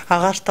 Энэ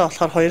агаартай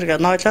болохоор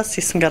 0-аас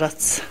 9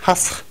 градус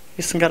хасах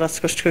 9 градус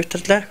хүрч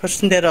хөөтрлээ.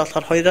 Хөрсөн дээрээ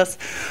болохоор 2-аас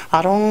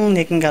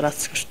 11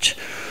 градус хүрч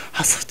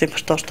хасах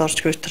температурт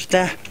орж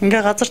хөөтрлээ.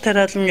 Ингээ газар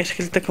тариалан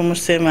эрхэлдэг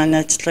хүмүүсийн маань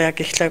ажил яг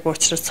эхлэегүй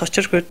учраас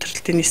цочор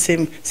хөөтрөлтийн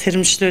нийсэм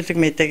сэрэмжлүүлэг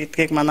мэдээ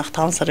гэдгийг манайх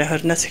 5 сарын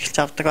 20-наас эхэлж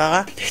авдаг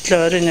байгаа. Тэгэхээр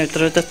ойрын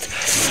өдрүүдэд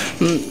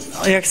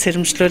яг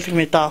сэрэмжлүүлэг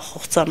мэдээ авах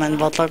хугацаа маань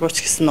болоогүй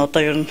ч гэсэн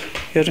одоо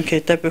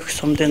ерөнхийдөө бүх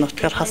сумдын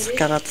нутгаар хасах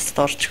градуст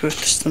орж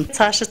хөөтөрсөн.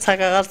 Цаашаа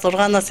цагаагаар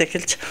 6-наас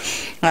эхэлж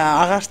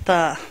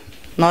агаарта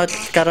 0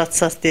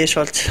 градусаас дээш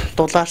болж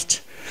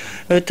дулаарч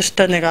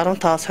өдөртөө нэг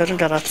 15-аас 20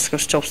 градус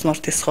хүрч ус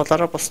нурт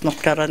исголороо бус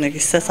нутгаараа нэг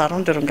 9-ээс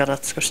 14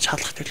 градус хүрч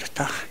халах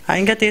төлөвтэй байна.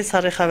 Ингээд энэ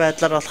сарынхаа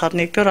байдлаар болохоор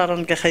 1-р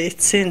 11-ийнхаа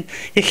эцсийн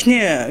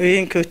эхний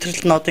үеийн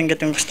көтрөлнүүд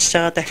ингээд өнгөрчж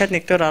байгаа. Дахиад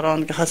 1-р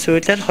 11-ийнхаа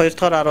сүүлээр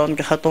 2-р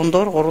 11-ийнхаа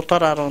дундуур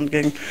 3-р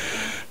 11-ийн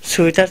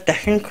сүүлээр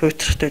дахин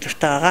көтрөх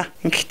төлөвтэй байгаа.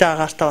 Ингээд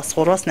агаартай бас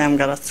 3-аас 8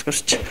 градус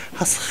хүрч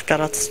хасах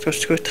градус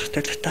хүрч көтрөх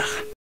төлөвтэй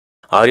байгаа.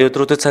 Ойрын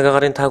өдрүүдэд цаг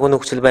агарын таагүй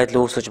нөхцөл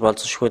байдал үүсэж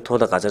болзошгүй тул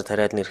газар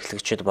тариад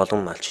эрхлэгчид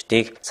болон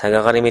малчдыг цаг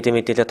агарын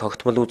мэдээлэл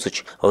тогтмол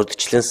үүсэж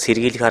урьдчилан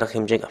сэргийлэх арга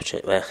хэмжээг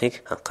авч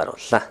байхыг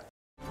анхаарууллаа.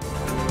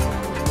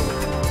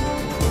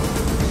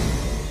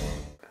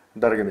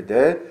 Дараагийн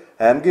мэдээ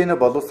аймгийн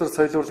боловсрол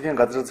соёлын урлагийн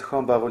газар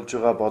зохион байгуулж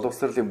байгаа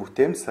боловсролын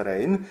бүтээмж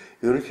сарайн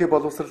ерөнхий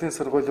боловсролын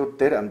сургуулиуд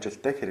дээр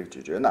амжилттай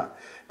хэрэгжиж байна.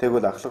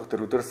 Тэгвэл ахлах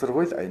өдөр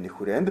сургууль аяны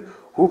хүрээнд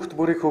хүүхд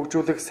бүрийг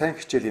хөгжүүлэх сайн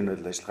хичээлийн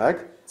үйл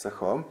ажиллагааг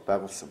зохион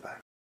байгуулсан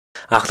байна.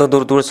 Ахлах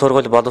 4-р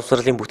сургууль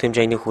боловсролын бүтээмж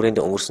аяны хүрээнд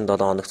өнгөрсөн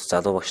 7 хоногт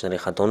залуу багш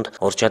нарынхаа дунд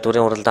ур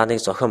чадварын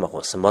уралдааныг зохион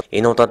байгуулсан бол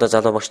энэ удаад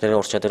залуу багш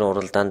нарын ур чадварын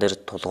уралдаан дээр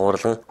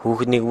тулгуурлан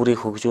хүүхэд нэгүрийг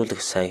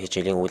хөгжүүлэх сайн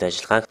хичээлийн үйл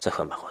ажиллагааг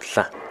зохион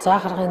байгууллаа. За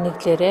харгын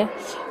нэглээрээ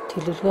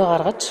төлөвлөгөө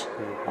гаргаж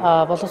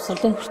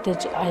боловсролын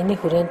бүтээмж аяны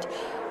хүрээнд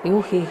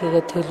юу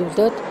хийхээгээ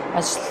төлөвлөд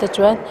ажиллаж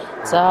байна.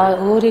 За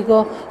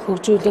өөрийгөө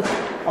хөгжүүлэх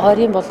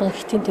ойрын болон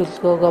хэтийн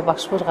төлөвлөгөөгөө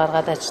багш бүр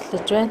гаргаад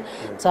ажиллаж байна.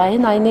 За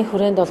энэ аяны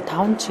хүрээнд бол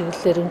 5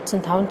 чиглэлээр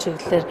үндсэн 5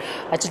 чиглэлээр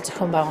ажил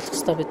зохион байгуулах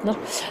ёстой бид нар.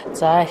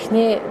 За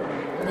эхний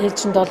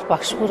ээлжинд бол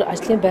багш бүр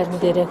ажлын байран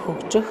дээрээ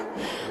хөгжих.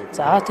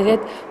 За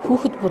тэгээд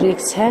хүүхэд бүрийг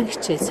сайн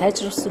хичээл,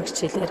 сайжруулсан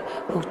хичээлээр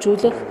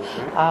хөгжүүлэх,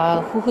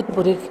 хүүхэд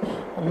бүрийг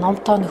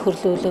номтой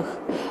нөхөрлүүлэх,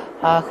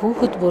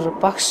 хүүхэд бүр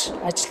багш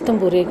ажилтан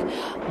бүрийг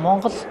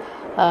Монгол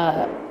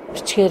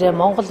бичгээрээ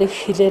Монгол их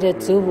хэлээрээ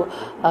зөв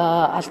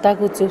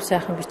алдаагүй зөв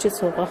сайхан бичиж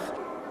суугах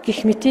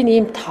гэх мэтийн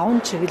ийм 5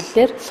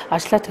 чиглэлээр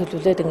ажлаа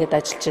төлөвлөд ингээд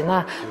ажиллаж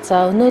байна.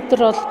 За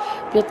өнөөдөр бол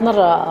бид нар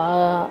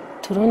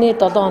түрүүний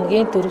 7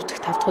 хоногийн 4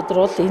 дахь 5 дахь өдөр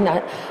бол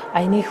энэ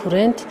аяны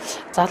хүрээнд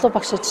залуу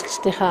багш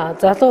ажилчдынхаа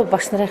залуу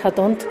багш нарынхаа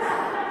дунд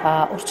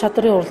ур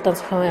чадварын уралдаан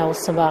зохион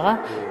явуулсан байгаа.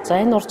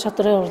 За энэ ур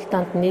чадварын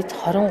уралдаанд нийт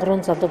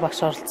 23 залуу багш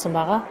оролцсон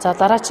байгаа. За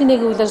дараагийн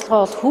нэг үйл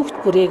ажиллагаа бол хүүхд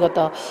бүрийг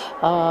одоо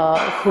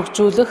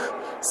хөгжүүлэх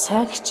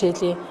сайн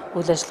хичээлийн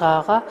үйл ажиллагаа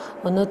байгаа.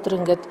 Өнөөдөр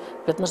ингээд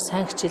бид нар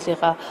сайн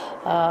хичээлийг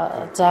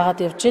заагаад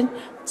явж байна.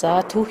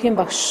 За түүхийн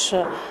багш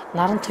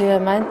Наран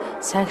Туяа маань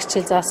сайн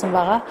хичээл заасан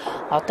байгаа.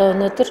 Одоо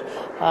өнөөдөр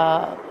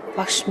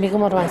багш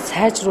Мигмар маань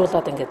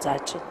сайжруулад ингээд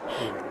зааж байна.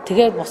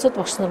 Тэгээд бусад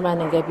багш нар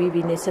маань ингээд бие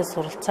биенээсээ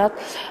суралцаад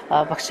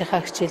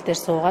багшийнхаа хичээл дээр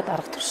суугаад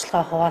арга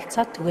туршлагаа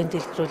хуваалцаад түгээн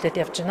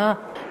дэлгэрүүлээд явж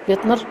байна.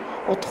 Бид нар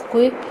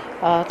удахгүй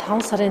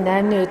 5 сарын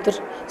 8-ны өдөр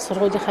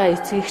сургуулийнхаа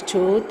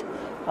эцэгчүүд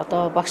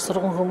одоо багш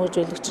сургууль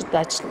хүмүүжүүлэгчид,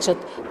 ажилчид,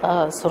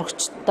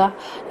 сурагчдаа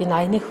энэ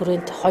аяны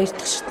хүрээнд 2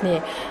 дахь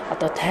шатны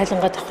одоо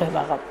тайлангаа тавих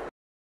байгаа.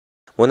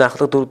 Мөн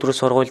ахлах 4-р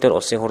сургууль дээр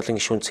улсын хурлын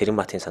гишүүн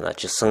Цэрэнбаатын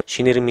санаачилсан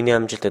шинээр миний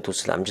амжилттай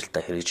төсөл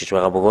амжилттай хэрэгжиж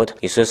байгаа бөгөөд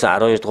 9-өөс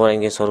 12 дугаар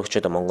ангийн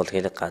сурагчид монгол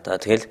хэл,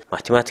 гадаад хэл,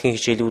 математикийн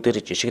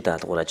хичээлүүдээр жижиг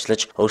даалгавар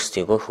ажиллаж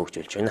өөрсдийгөө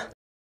хөгжүүлж байна.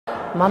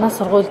 Манай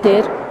сургууль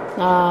дээр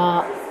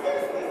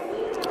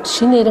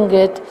шинээр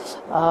ингээд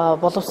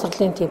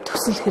боловсролын тийм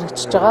төсөл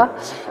хэрэгжиж байгаа.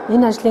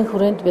 Энэ ажлын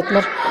хүрээнд бид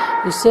нар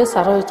 9-ээс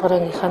 12 дугаар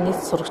ангийнхаа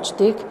нийт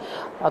сурагчдыг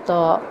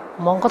одоо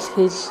монгол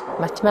хэл,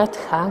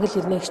 математик, англи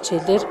хэлний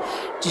хичээлээр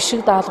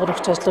жишг даалгавар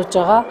өгч ажиллаж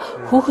байгаа.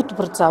 Хүүхэд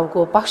бүр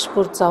завгүй, багш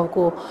бүр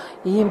завгүй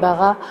ийм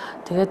байгаа.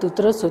 Тэгээд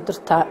өдрөөс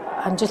өдөрт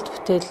амжилт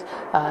бүтээл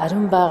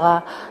ариун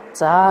байгаа.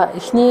 За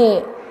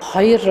эхний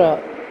 2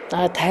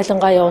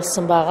 тайлангаа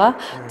явуулсан байгаа.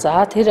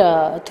 За тэр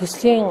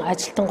төслийн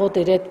ажилтнууд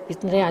ирээд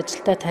бидний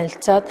ажилдаа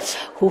танилцаад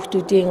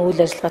хүүхдүүдийн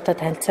үйл ажиллагаатай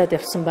танилцаад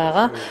явсан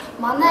байгаа.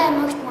 Манай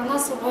аймагт манай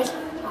сургууль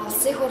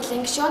улсын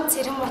хурлын гишүүн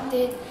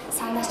Цэрэнбаатын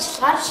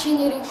санаачлагаар шинэ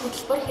нэрийн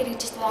хөтөлбөр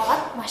хэрэгжиж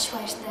байгаад маш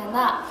баяртай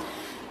байна.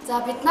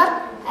 За бид нар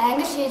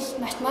англи хэл,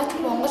 математик,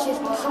 монгол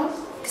хэл болон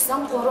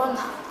гэсэн 3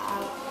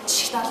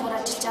 жишг даалгавар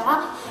ажиллаж байгаа.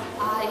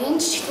 Энэ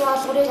жишг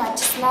даалгаврыг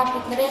ажилласнаар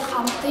бидний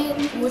хамтын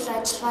үйл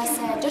ажиллагаа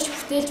сайжруулж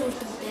бүтээлж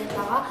үргэлжлүүлдэг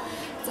байгаа.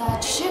 За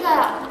жишг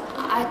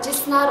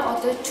ажилласнаар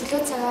одоо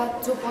чөлөө цагаа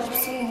зөв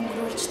боловсон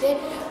өнгөрүүлж тэгээд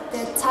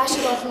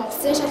цаашид болон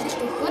улсын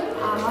шалгалт өгөхөд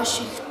маш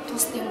их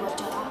тусдим болж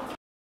байгаа.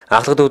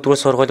 Ахлах 4-р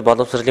сургууль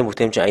боловсролын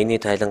бүтээмж аяны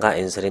тайлангаа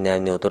энэ сарын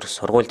 8-ны өдөр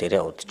сургууль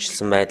дээрээ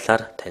удирдчилсан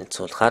байдлаар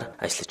танилцуулахаар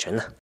ажиллаж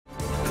байна.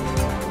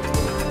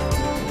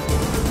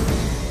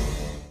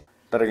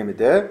 Дараагийн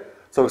мэдээ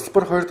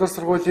Цогцлбор 2 дахь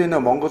сургуулийн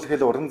монгол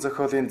хэл уран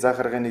зохиолын зах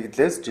аргын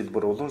нэгдлээс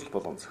жилбэр уламжлал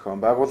болон зохион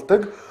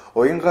байгуулдаг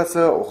уянгаас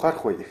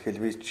ухаарах үе их хэл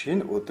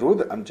бичгийн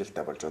өдрүүд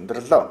амжилттай болж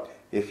өндөрлөө.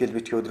 Их хэл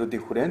бичгийн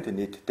өдрүүдийн хүрээнд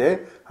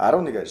нийтдээ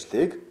 11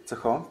 ажлыг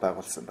зохион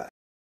байгуулсан байна.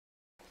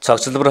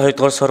 Цогцлбор 2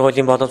 дугаар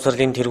сургуулийн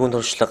боловсролын тэргуун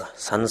туршлага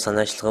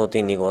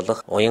санаачлагуудын нэг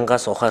болох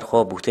уянгаас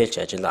ухаархуу бүтээлч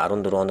ажил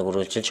 14 хоног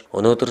үргэлжилж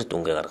өнөөдөр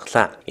дүнгээ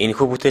гаргалаа.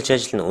 Энэхүү бүтээлч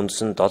ажил нь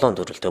үндсэн 7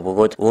 төрөлтэй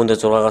бөгөөд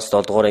үүнд 6-аас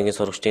 7 дугаар ангийн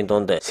сурагчдын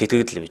дунд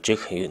сэтгэгдэл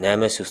бичих,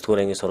 8-аас 9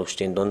 дугаар ангийн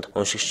сурагчдын дунд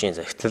уншигчийн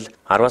захидал,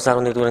 10-аас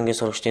 11 дугаар ангийн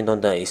сурагчдын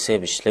дунд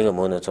эссе бичлэг,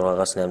 мөн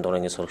 6-аас 8 дугаар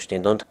ангийн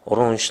сурагчдын дунд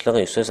уран уншлага,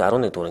 9-аас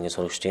 11 дугаар ангийн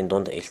сурагчдын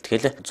дунд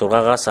илтгэл,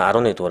 6-аас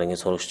 11 дугаар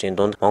ангийн сурагчдын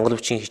дунд монгол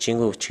бичгийн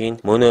хичээнгүй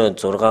бичгийн, мөн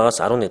 6-аас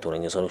 11 дугаар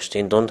ангийн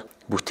сурагчдын дунд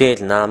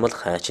бүтээл, наамал,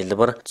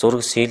 хаачлбар,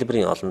 зураг,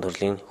 сэлбэрийн олон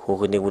төрлийн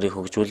хүүхэд нэгүрийг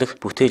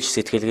хөгжүүлэх, бүтээж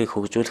сэтгэлгээг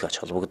хөгжүүлэх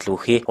ач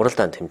холбогдол бүхий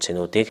уралдаан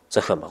тэмцээнүүдийг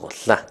зохион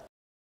байгууллаа.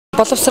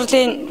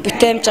 Боловсролын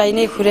бүтээмж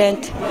аяны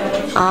хүрээнд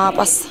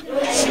бас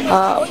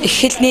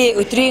эхлэлний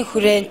өдрийн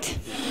хүрээнд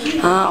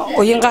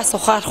уянгаас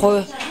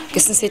ухаарах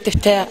гэсэн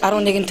сэдвтэй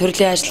 11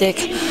 төрлийн ажлыг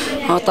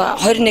одоо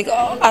 14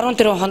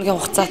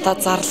 хоногийн хугацаатай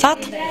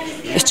зарлаад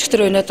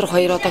өчигдөр өнөөдөр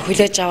 2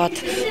 хүлээж аваад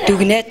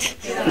дүгнээд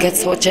ингээд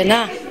сууж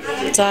байна.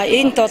 За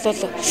энд бол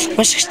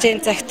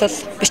уншигчдын захидал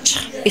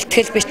бичих,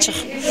 илтгэл бичих,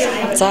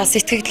 за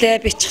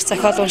сэтгэгдлээ бичих,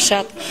 зохиол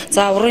уншаад,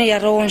 за уран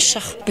яруу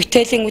унших,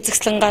 бүтээлийн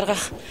үзэсгэлэн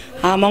гаргах,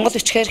 монгол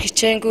бичгээр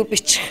хичээнгүй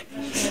бичих,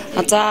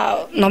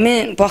 за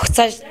номын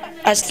богцоож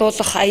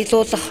ажилуулах,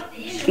 аялуулах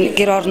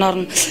гэр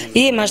орноор нь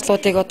ийм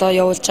ажлуудыг одоо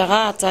явуулж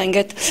байгаа. За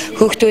ингээд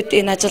хүүхдүүд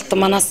энэ ажилд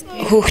манаас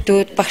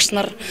хүүхдүүд, багш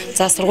нар,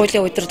 за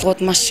сургуулийн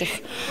удирдлагууд маш их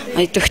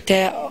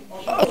идэвхтэй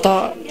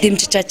одоо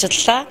дэмжиж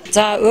ажиллалаа.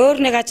 За өөр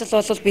нэг ажил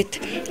бол бид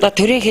одоо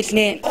төрийн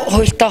хэлний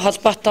хуультай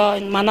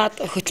холбоотой манад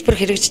хөтөлбөр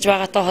хэрэгжиж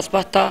байгаатай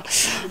холбоотой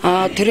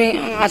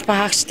төрийн албан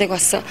хаагчдыг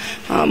бас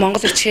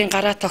монгол бичгийн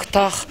гараа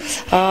тогтоох,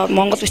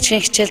 монгол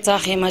бичгийн хичээл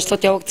заах ийм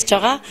ажлууд явагдаж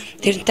байгаа.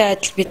 Тэрнтэй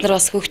адил бид нар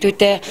бас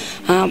хүүхдүүдэд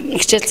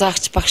хичээл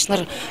заагч багш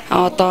нар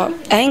одоо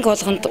анги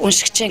болгонд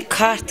уншигчийн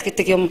карт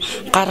гэдэг юм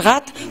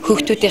гаргаад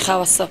хүүхдүүдийнхаа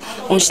бас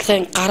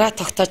уншлагын гараа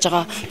тогтоож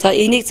байгаа. За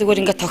энийг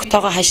зүгээр ингээд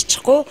тогтоогоо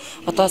хашчихгүй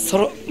одоо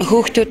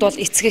хүүхдүүд бол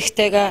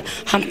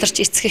эцэгтэйгээ хамтарч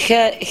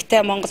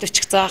эцэгтэй монгол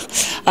бичих заах,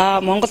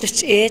 монгол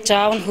бич ээж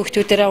аав нь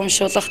хүүхдүүдээрээ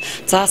уншуулах,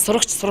 за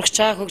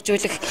сурагчаа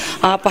хөгжүүлэх,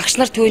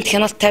 багш нар түүнд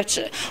хяналт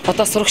тавьж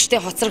одоо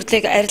сурагчдын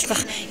хоцрогдлыг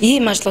арилгах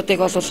ийм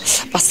ажлуудыг бол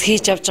бас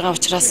хийж явж байгаа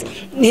учраас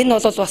энэ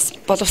бол бас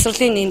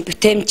боловсролын энэ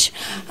бүтээмж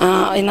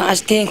энэ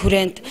ажлын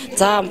хүрээнд,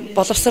 за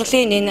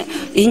боловсролын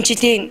энэ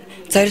жилийн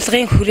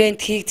зорилгын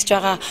хүрээнд хийгдэж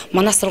байгаа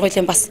манай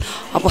сургуулийн бас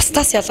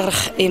бусдаас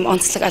ялгарх ийм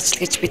онцлог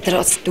ажил гэж бид нар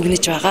бас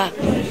дүгнэж байгаа.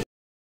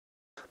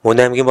 Мөн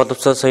аймгийн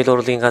боловсрол соёл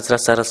урлагийн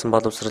газраас зарласан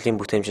боловсролын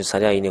бүтээмжийн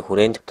сарын аяны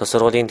хүрээнд тус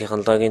сургуулийн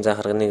технологийн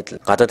заах харганы нэгдэл,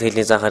 гадаад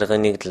хэлний заах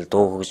харганы нэгдэл,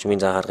 дуу хөгжмийн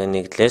заах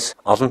харганы нэгдлээс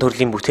олон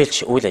төрлийн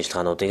бүтээлч үйл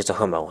ажиллагаануудыг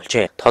зохион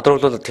байгуулжээ.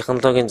 Тодорхойлбол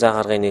технологийн заах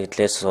харганы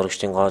нэгдлээс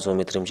сурагчдын гоо зүй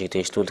мэдрэмжийг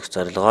дэвшлүүлэх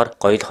зорилгоор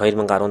гоёл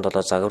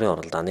 2017 загварын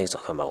уралдааныг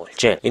зохион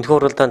байгуулжээ. Энэхүү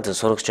уралдаанд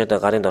сурагчид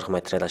гарын дорх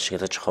материал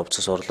ашиглаж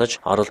хувцас урлаж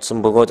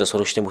оролцсон бөгөөд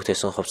сурагчдын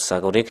бүтээсэн хувцас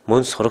загварыг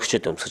мөн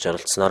сурагчид өмсөж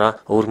оролцсноороо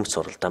өвөрмөц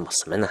уралдаан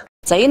болсон байна.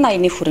 За энэ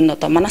аяны хүрээнд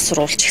одоо манай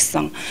сургуульч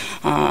гэсэн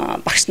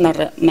багш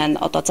нар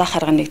маань одоо заах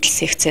харганы нэгдэл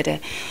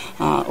секцээр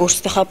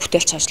өөрсдийнхөө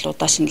бүтээлч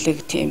ажлуудаа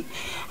шинэлэг тийм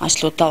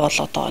ажлуудаа бол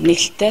одоо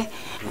нээлттэй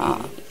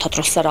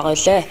тодруулсаар байгаа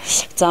лээ.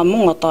 За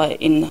мөн одоо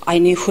энэ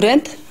аяны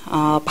хүрээнд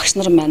багш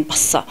нар маань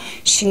бас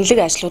шинэлэг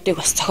ажлуудыг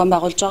бас зохион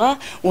байгуулж байгаа.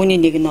 Үүний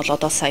нэг нь бол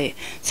одоо сая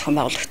зохион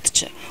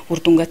байгуулагдчих үр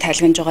дүнгээ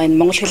тайлгнаж байгаа энэ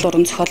Монгол хэл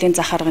уран зохиолын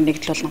заах харганы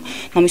нэгдэл бол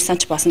номын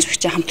санч баасан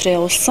зөвчийн хамтран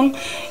явуулсан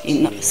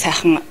энэ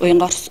сайхан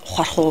уянгаар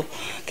ухаарах уу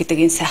гэдэг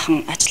энэ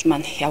сайхан ажил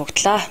маань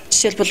явагдлаа.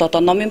 Жишээлбэл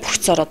одоо номын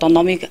бөхцөөр одоо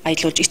номыг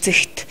аялуулж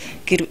эцэгт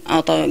гэр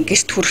одоо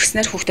гэрт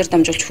хүргэснээр хүүхдээр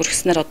дамжуулж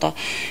хүргэснээр одоо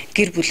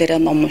гэр бүлээрээ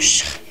ном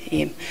унших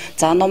ийм.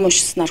 За ном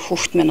уншснаар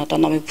хүүхд минь одоо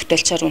номыг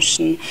бүтээлчээр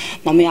уншина,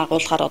 номын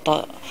агуулгаар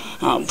одоо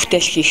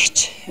бүтээл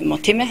хийхч юм уу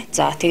тийм ээ.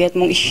 За тэгээд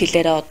мөн их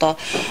хэлээрээ одоо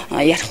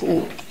ярих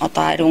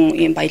одоо ариун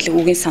ийм баялаг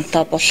үгийн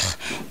сантай болох,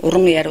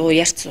 уран яруу,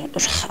 ярьц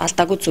урах,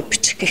 алдаагүй зөв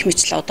бичих гэх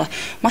мэтлээ одоо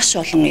маш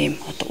олон ийм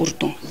одоо үр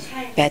дүн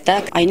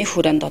байдаг. Аяны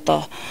хүрээнд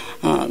одоо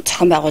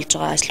зохион байгуулж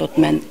байгаа ажлууд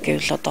маань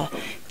гэвэл одоо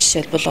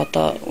жишээлбэл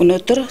одоо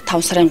өнөөдөр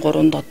 5 сарын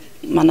 3-нд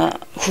манай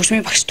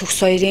хөгжмийн багш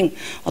төгс хоёрын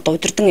одоо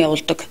удирдан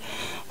явуулдаг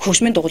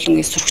хөгжмийн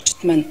дугуулангийн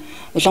сурагчид маань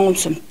улаан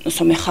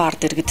сумынхаа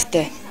ард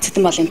иргэдтэй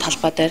цэдэн балын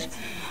талбай дээр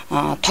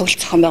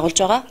тоглолт зохион байгуулж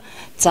байгаа.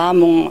 За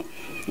мөн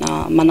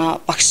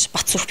манай багш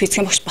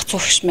физикийн багш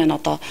Бацуугч маань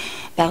одоо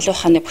байгалийн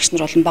ухааны багш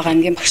нар болон бага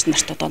аймгийн багш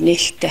нарт одоо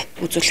нээлттэй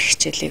үзүүлэх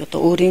хичээлийг одоо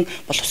өөрийн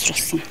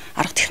боловсруулсан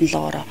арга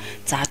технологиороо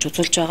зааж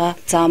үзүүлж байгаа.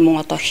 За мөн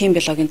одоо хим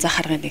биологийн заах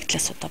харганы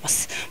нэгдлээс одоо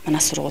бас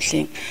манай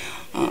сургуулийн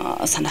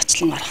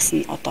санаачлан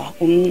гаргасан одоо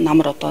өмнө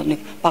намар одоо нэг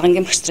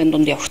багангийн багш нарын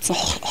дунд явагдсан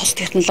хос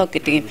технологи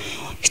гэдэг юм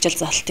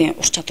хичээл заалтын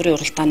ур чадварын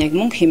уралдааныг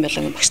мөн хим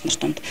биологийн багш нар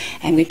дунд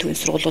аймгийн төвийн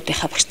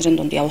сургуулиудынхаа багш нарын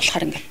дунд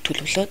явуулахаар ингээд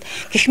төлөвлөөд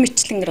гэх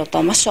мэтлэнгээр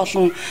одоо маш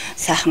олон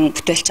сайхан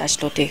бүтээлч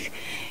ажлуудыг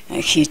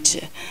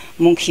хийж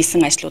мөн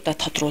хийсэн ажлуудаа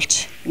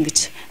тодруулж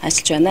ингэж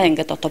ажиллаж байна.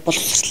 Ингээд одоо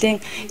боловсролын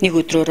нэг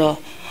өдрөөрөө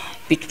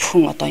бид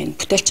бүхэн одоо энэ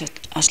бүтээлч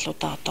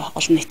ажлуудаа одоо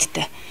олон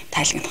нийтэд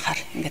тайлгнахаар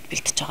ингээд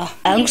бэлдэж байгаа.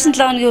 Өнгөрсөн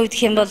 7 хоногийн үед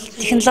гэх юм бол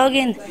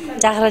технологийн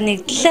загвар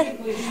нэгдлээ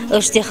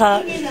өөрсдийнхөө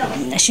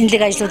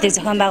шинэлэг ажлуудыг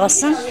зохион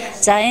байгуулсан.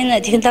 За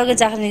энэ технологийн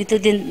загвар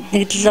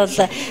нэгдэл бол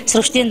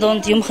сурагчдын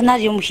дунд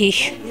юмхнаар юм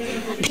хийх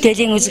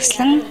бүтээлийн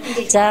үзэсгэлэн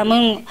за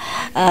мөн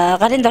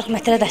гарын дорх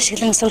материал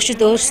ашиглан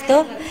сурагчид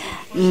өөрсдөө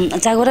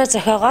загвараа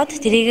зохиогоод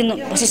тэрийг нь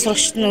бусад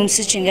сурагчид нь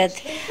өмсөж ингээд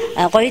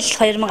гоёл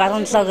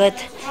 2017 гээд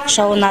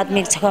шоу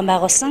наадмыг зохион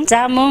байгуулсан.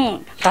 За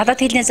мөн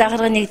гадаад хэлний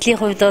загварын нэгдлийн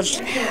хувьд бол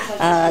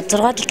 6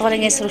 дугаар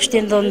ангийн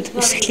сурагчдын дунд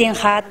өсгөлийн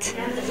хаад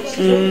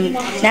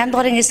 8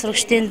 дугаар ангийн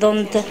сурагчдын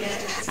дунд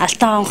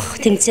алтан онх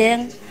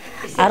тэмцээн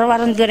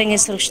 10 дугаар ангийн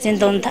сурагчдын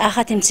дунд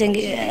ааха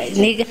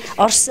тэмцээнийг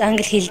орос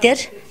англи хэл дээр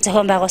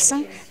зохион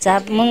байгуулсан.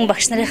 За мөн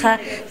багш нарынхаа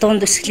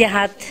дунд өсгөлийн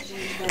хаад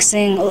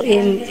гэсэн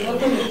ийм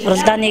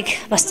уралдааныг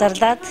бас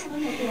зарлаад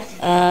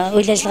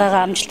үйл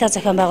ажиллагаагаа амжилтаар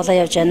зохион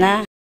байгуулаад явж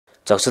байна.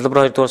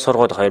 Зохицолбор 2 дугаар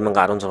сургууль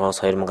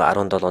 2016-аас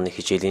 2017 оны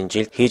хичээлийн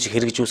жил хийж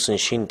хэрэгжүүлсэн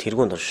шинэ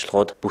тэргуун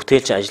туршлагууд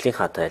бүтээлч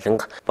ажлынхаа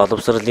тайланга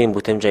боловсролын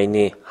бүтэмж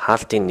аяны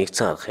хаалтын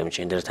нэгдсэн арга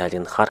хэмжээндээр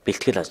тайлгнахаар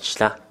бэлтгэл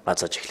ажиллаа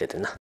базааж эхлэв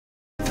байна.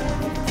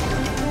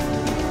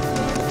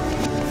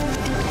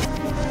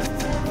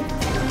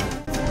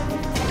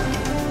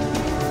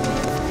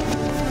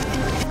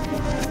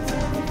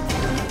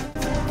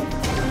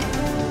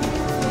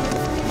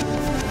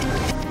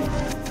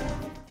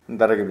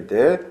 Дараагийн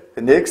мэдээ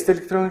Next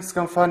Electronics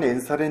компани энэ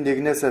сарын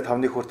 1-ээс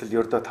 5-ны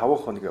хүртэл ердөө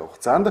 5 хоногийн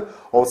хугацаанд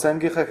улс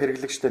аймгийнхаа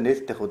хэрэглэгчтэй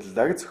нээлттэй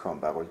худалдааг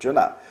зохион байгуулж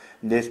байна.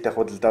 Нээлттэй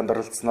худалдаанд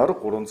оролцсноор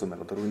 300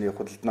 сая төгрөгийн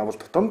худалдан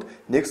авалт тутамд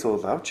нэг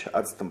суул авч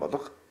аздан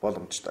болох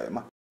боломжтой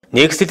юм.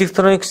 Next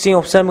Electronics-ийн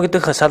Увс аймаг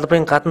дахь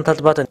салбарын гадна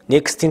талбайд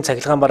Next-ийн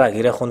цахилгаан бараа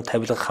гэрээ хүн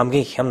тавилга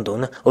хамгийн хямд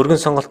үн өргөн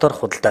сонголтоор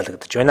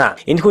худалдаалагдж байна.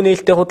 Энэхүү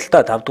нээлттэй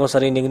худалдаа 5 дугаар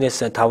сарын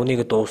 1-ээс 5-ны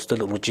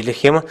дуустал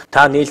үргэлжлэх юм.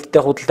 Та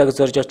нээлттэй худалдааг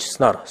зорж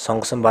очсноор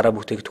сонгосон бараа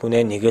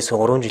бүтээгдэхүүнээ 1-ээс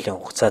 3 жилийн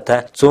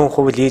хугацаатай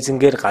 100%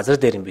 лизингээр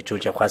газар дээр нь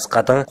bijүүлж авахаас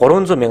гадна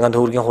 300 мянган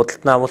төгрөгийн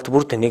худалдан авалт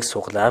бүрд нэг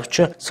сугал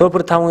авч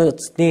Супер 5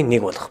 эзний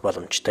нэг болох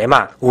боломжтой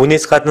юм.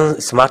 Үүнээс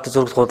гадна смарт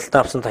зурагт худалдан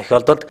авсан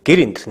тохиолдолд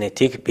гэр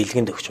интернетийг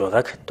бэлгэнд өгч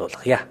байгааг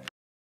дуулгая.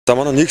 За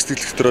манай Next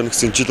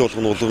Electronics-ийн жил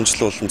болгоно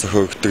уламжлал болон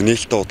зохиогддог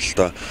нээлттэй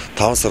худалдаа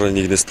 5 сарын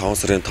 1-ээс 5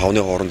 сарын 5-ны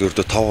хооронд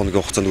ердөө 5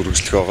 хоногийн хугацаанд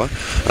үргэлжлэх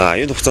байгаа.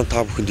 Энэ хугацаанд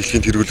та бүхэн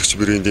дэлхийн тэргүүлэгч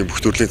брендийн бүх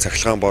төрлийн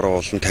цахилгаан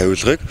бараа болон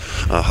тавилгыг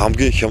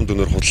хамгийн хямд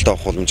үнээр худалдаа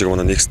авах боломжийг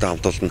манай Next-тэй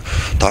хамт олон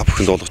та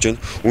бүхэнд олгож байна.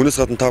 Үүнээс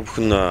гадна та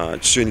бүхэн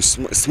жишээ нь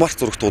смарт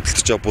зурагт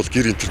худалдаж бол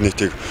гэр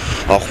интернетийг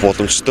авах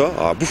боломжтой.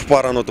 Бүх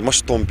бараанууд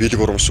маш том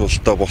бэлэг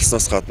урамшуулалттай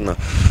болсноос гадна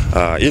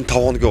энэ 5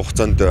 хоногийн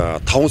хугацаанд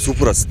 5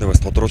 супер азтнаас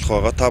тодруулах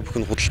байгаа. Та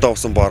бүхэн худалдаа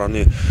авсан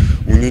барааны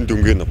үнийн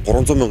дүнгийн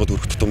 300 сая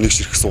төгрөг тутам нэг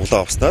ширхэг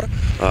суглаа авснаар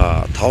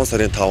 5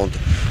 сарын 5-нд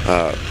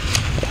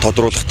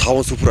тодруулах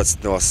 5 супер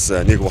азтны бас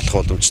нэг болох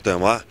боломжтой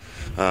юм аа.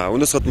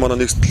 Үүнээс гадна манай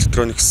Next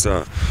Electronics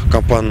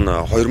компани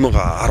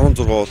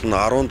 2016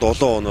 болон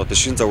 17 оноод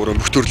шинэ загварын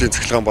бүх төрлийн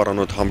цахилгаан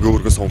бараанууд хамгийн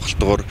өргөн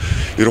сонголтоор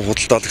ерөн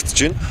худалдаалагдж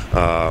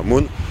байна.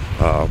 Мөн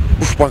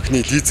бүх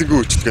банкны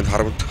лизингийн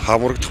үйлчилгээнд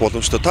хамрагдах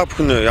боломжтой. Та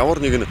бүхэн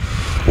ямар нэгэн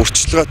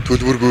урьдчилгаа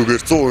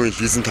төлбөргүйгээр 100%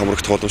 лизинг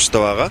хамрагдах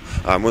боломжтой байгаа.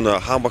 Мөн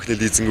хаан банкны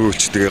лизингийн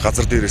үйлчилгээгээ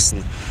газар дээрээс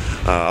нь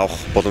авах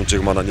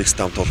боломжийг манай Next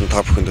хамт олон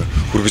та бүхэнд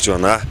хүргэж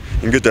байна.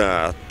 Ингээд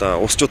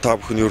усчууд та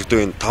бүхэн ердөө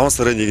энэ 5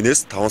 сарын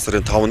 1-ээс 5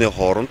 сарын 5-ны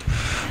хооронд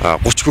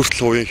 30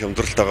 хүртэл хувийн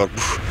хямдралтаагаар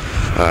бүх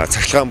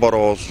цахилгаан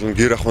бараа болон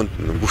гэр ахуйн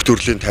бүх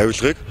төрлийн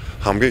тавилгыг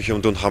хамгийн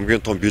хямд үн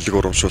хамгийн том бэлэг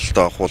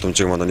урамшуулалттай авах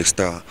боломжийг манай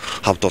Next-тэй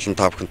хамт олон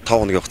та бүхэнд 5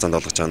 хоногийн хугацаанд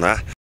олгож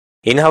байна.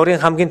 Энэ хаврын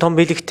хамгийн том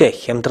бэлэгтэй,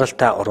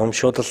 хямдралтай,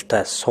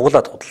 урамшуулалтай,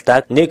 суглаад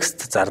худалдааг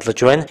Next зарлаж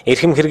байна.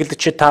 Эрхэм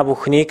хэрэглэгчид та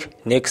бүхнийг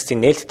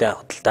Next-ийн нээлттэй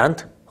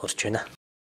худалдаанд хүрч байна.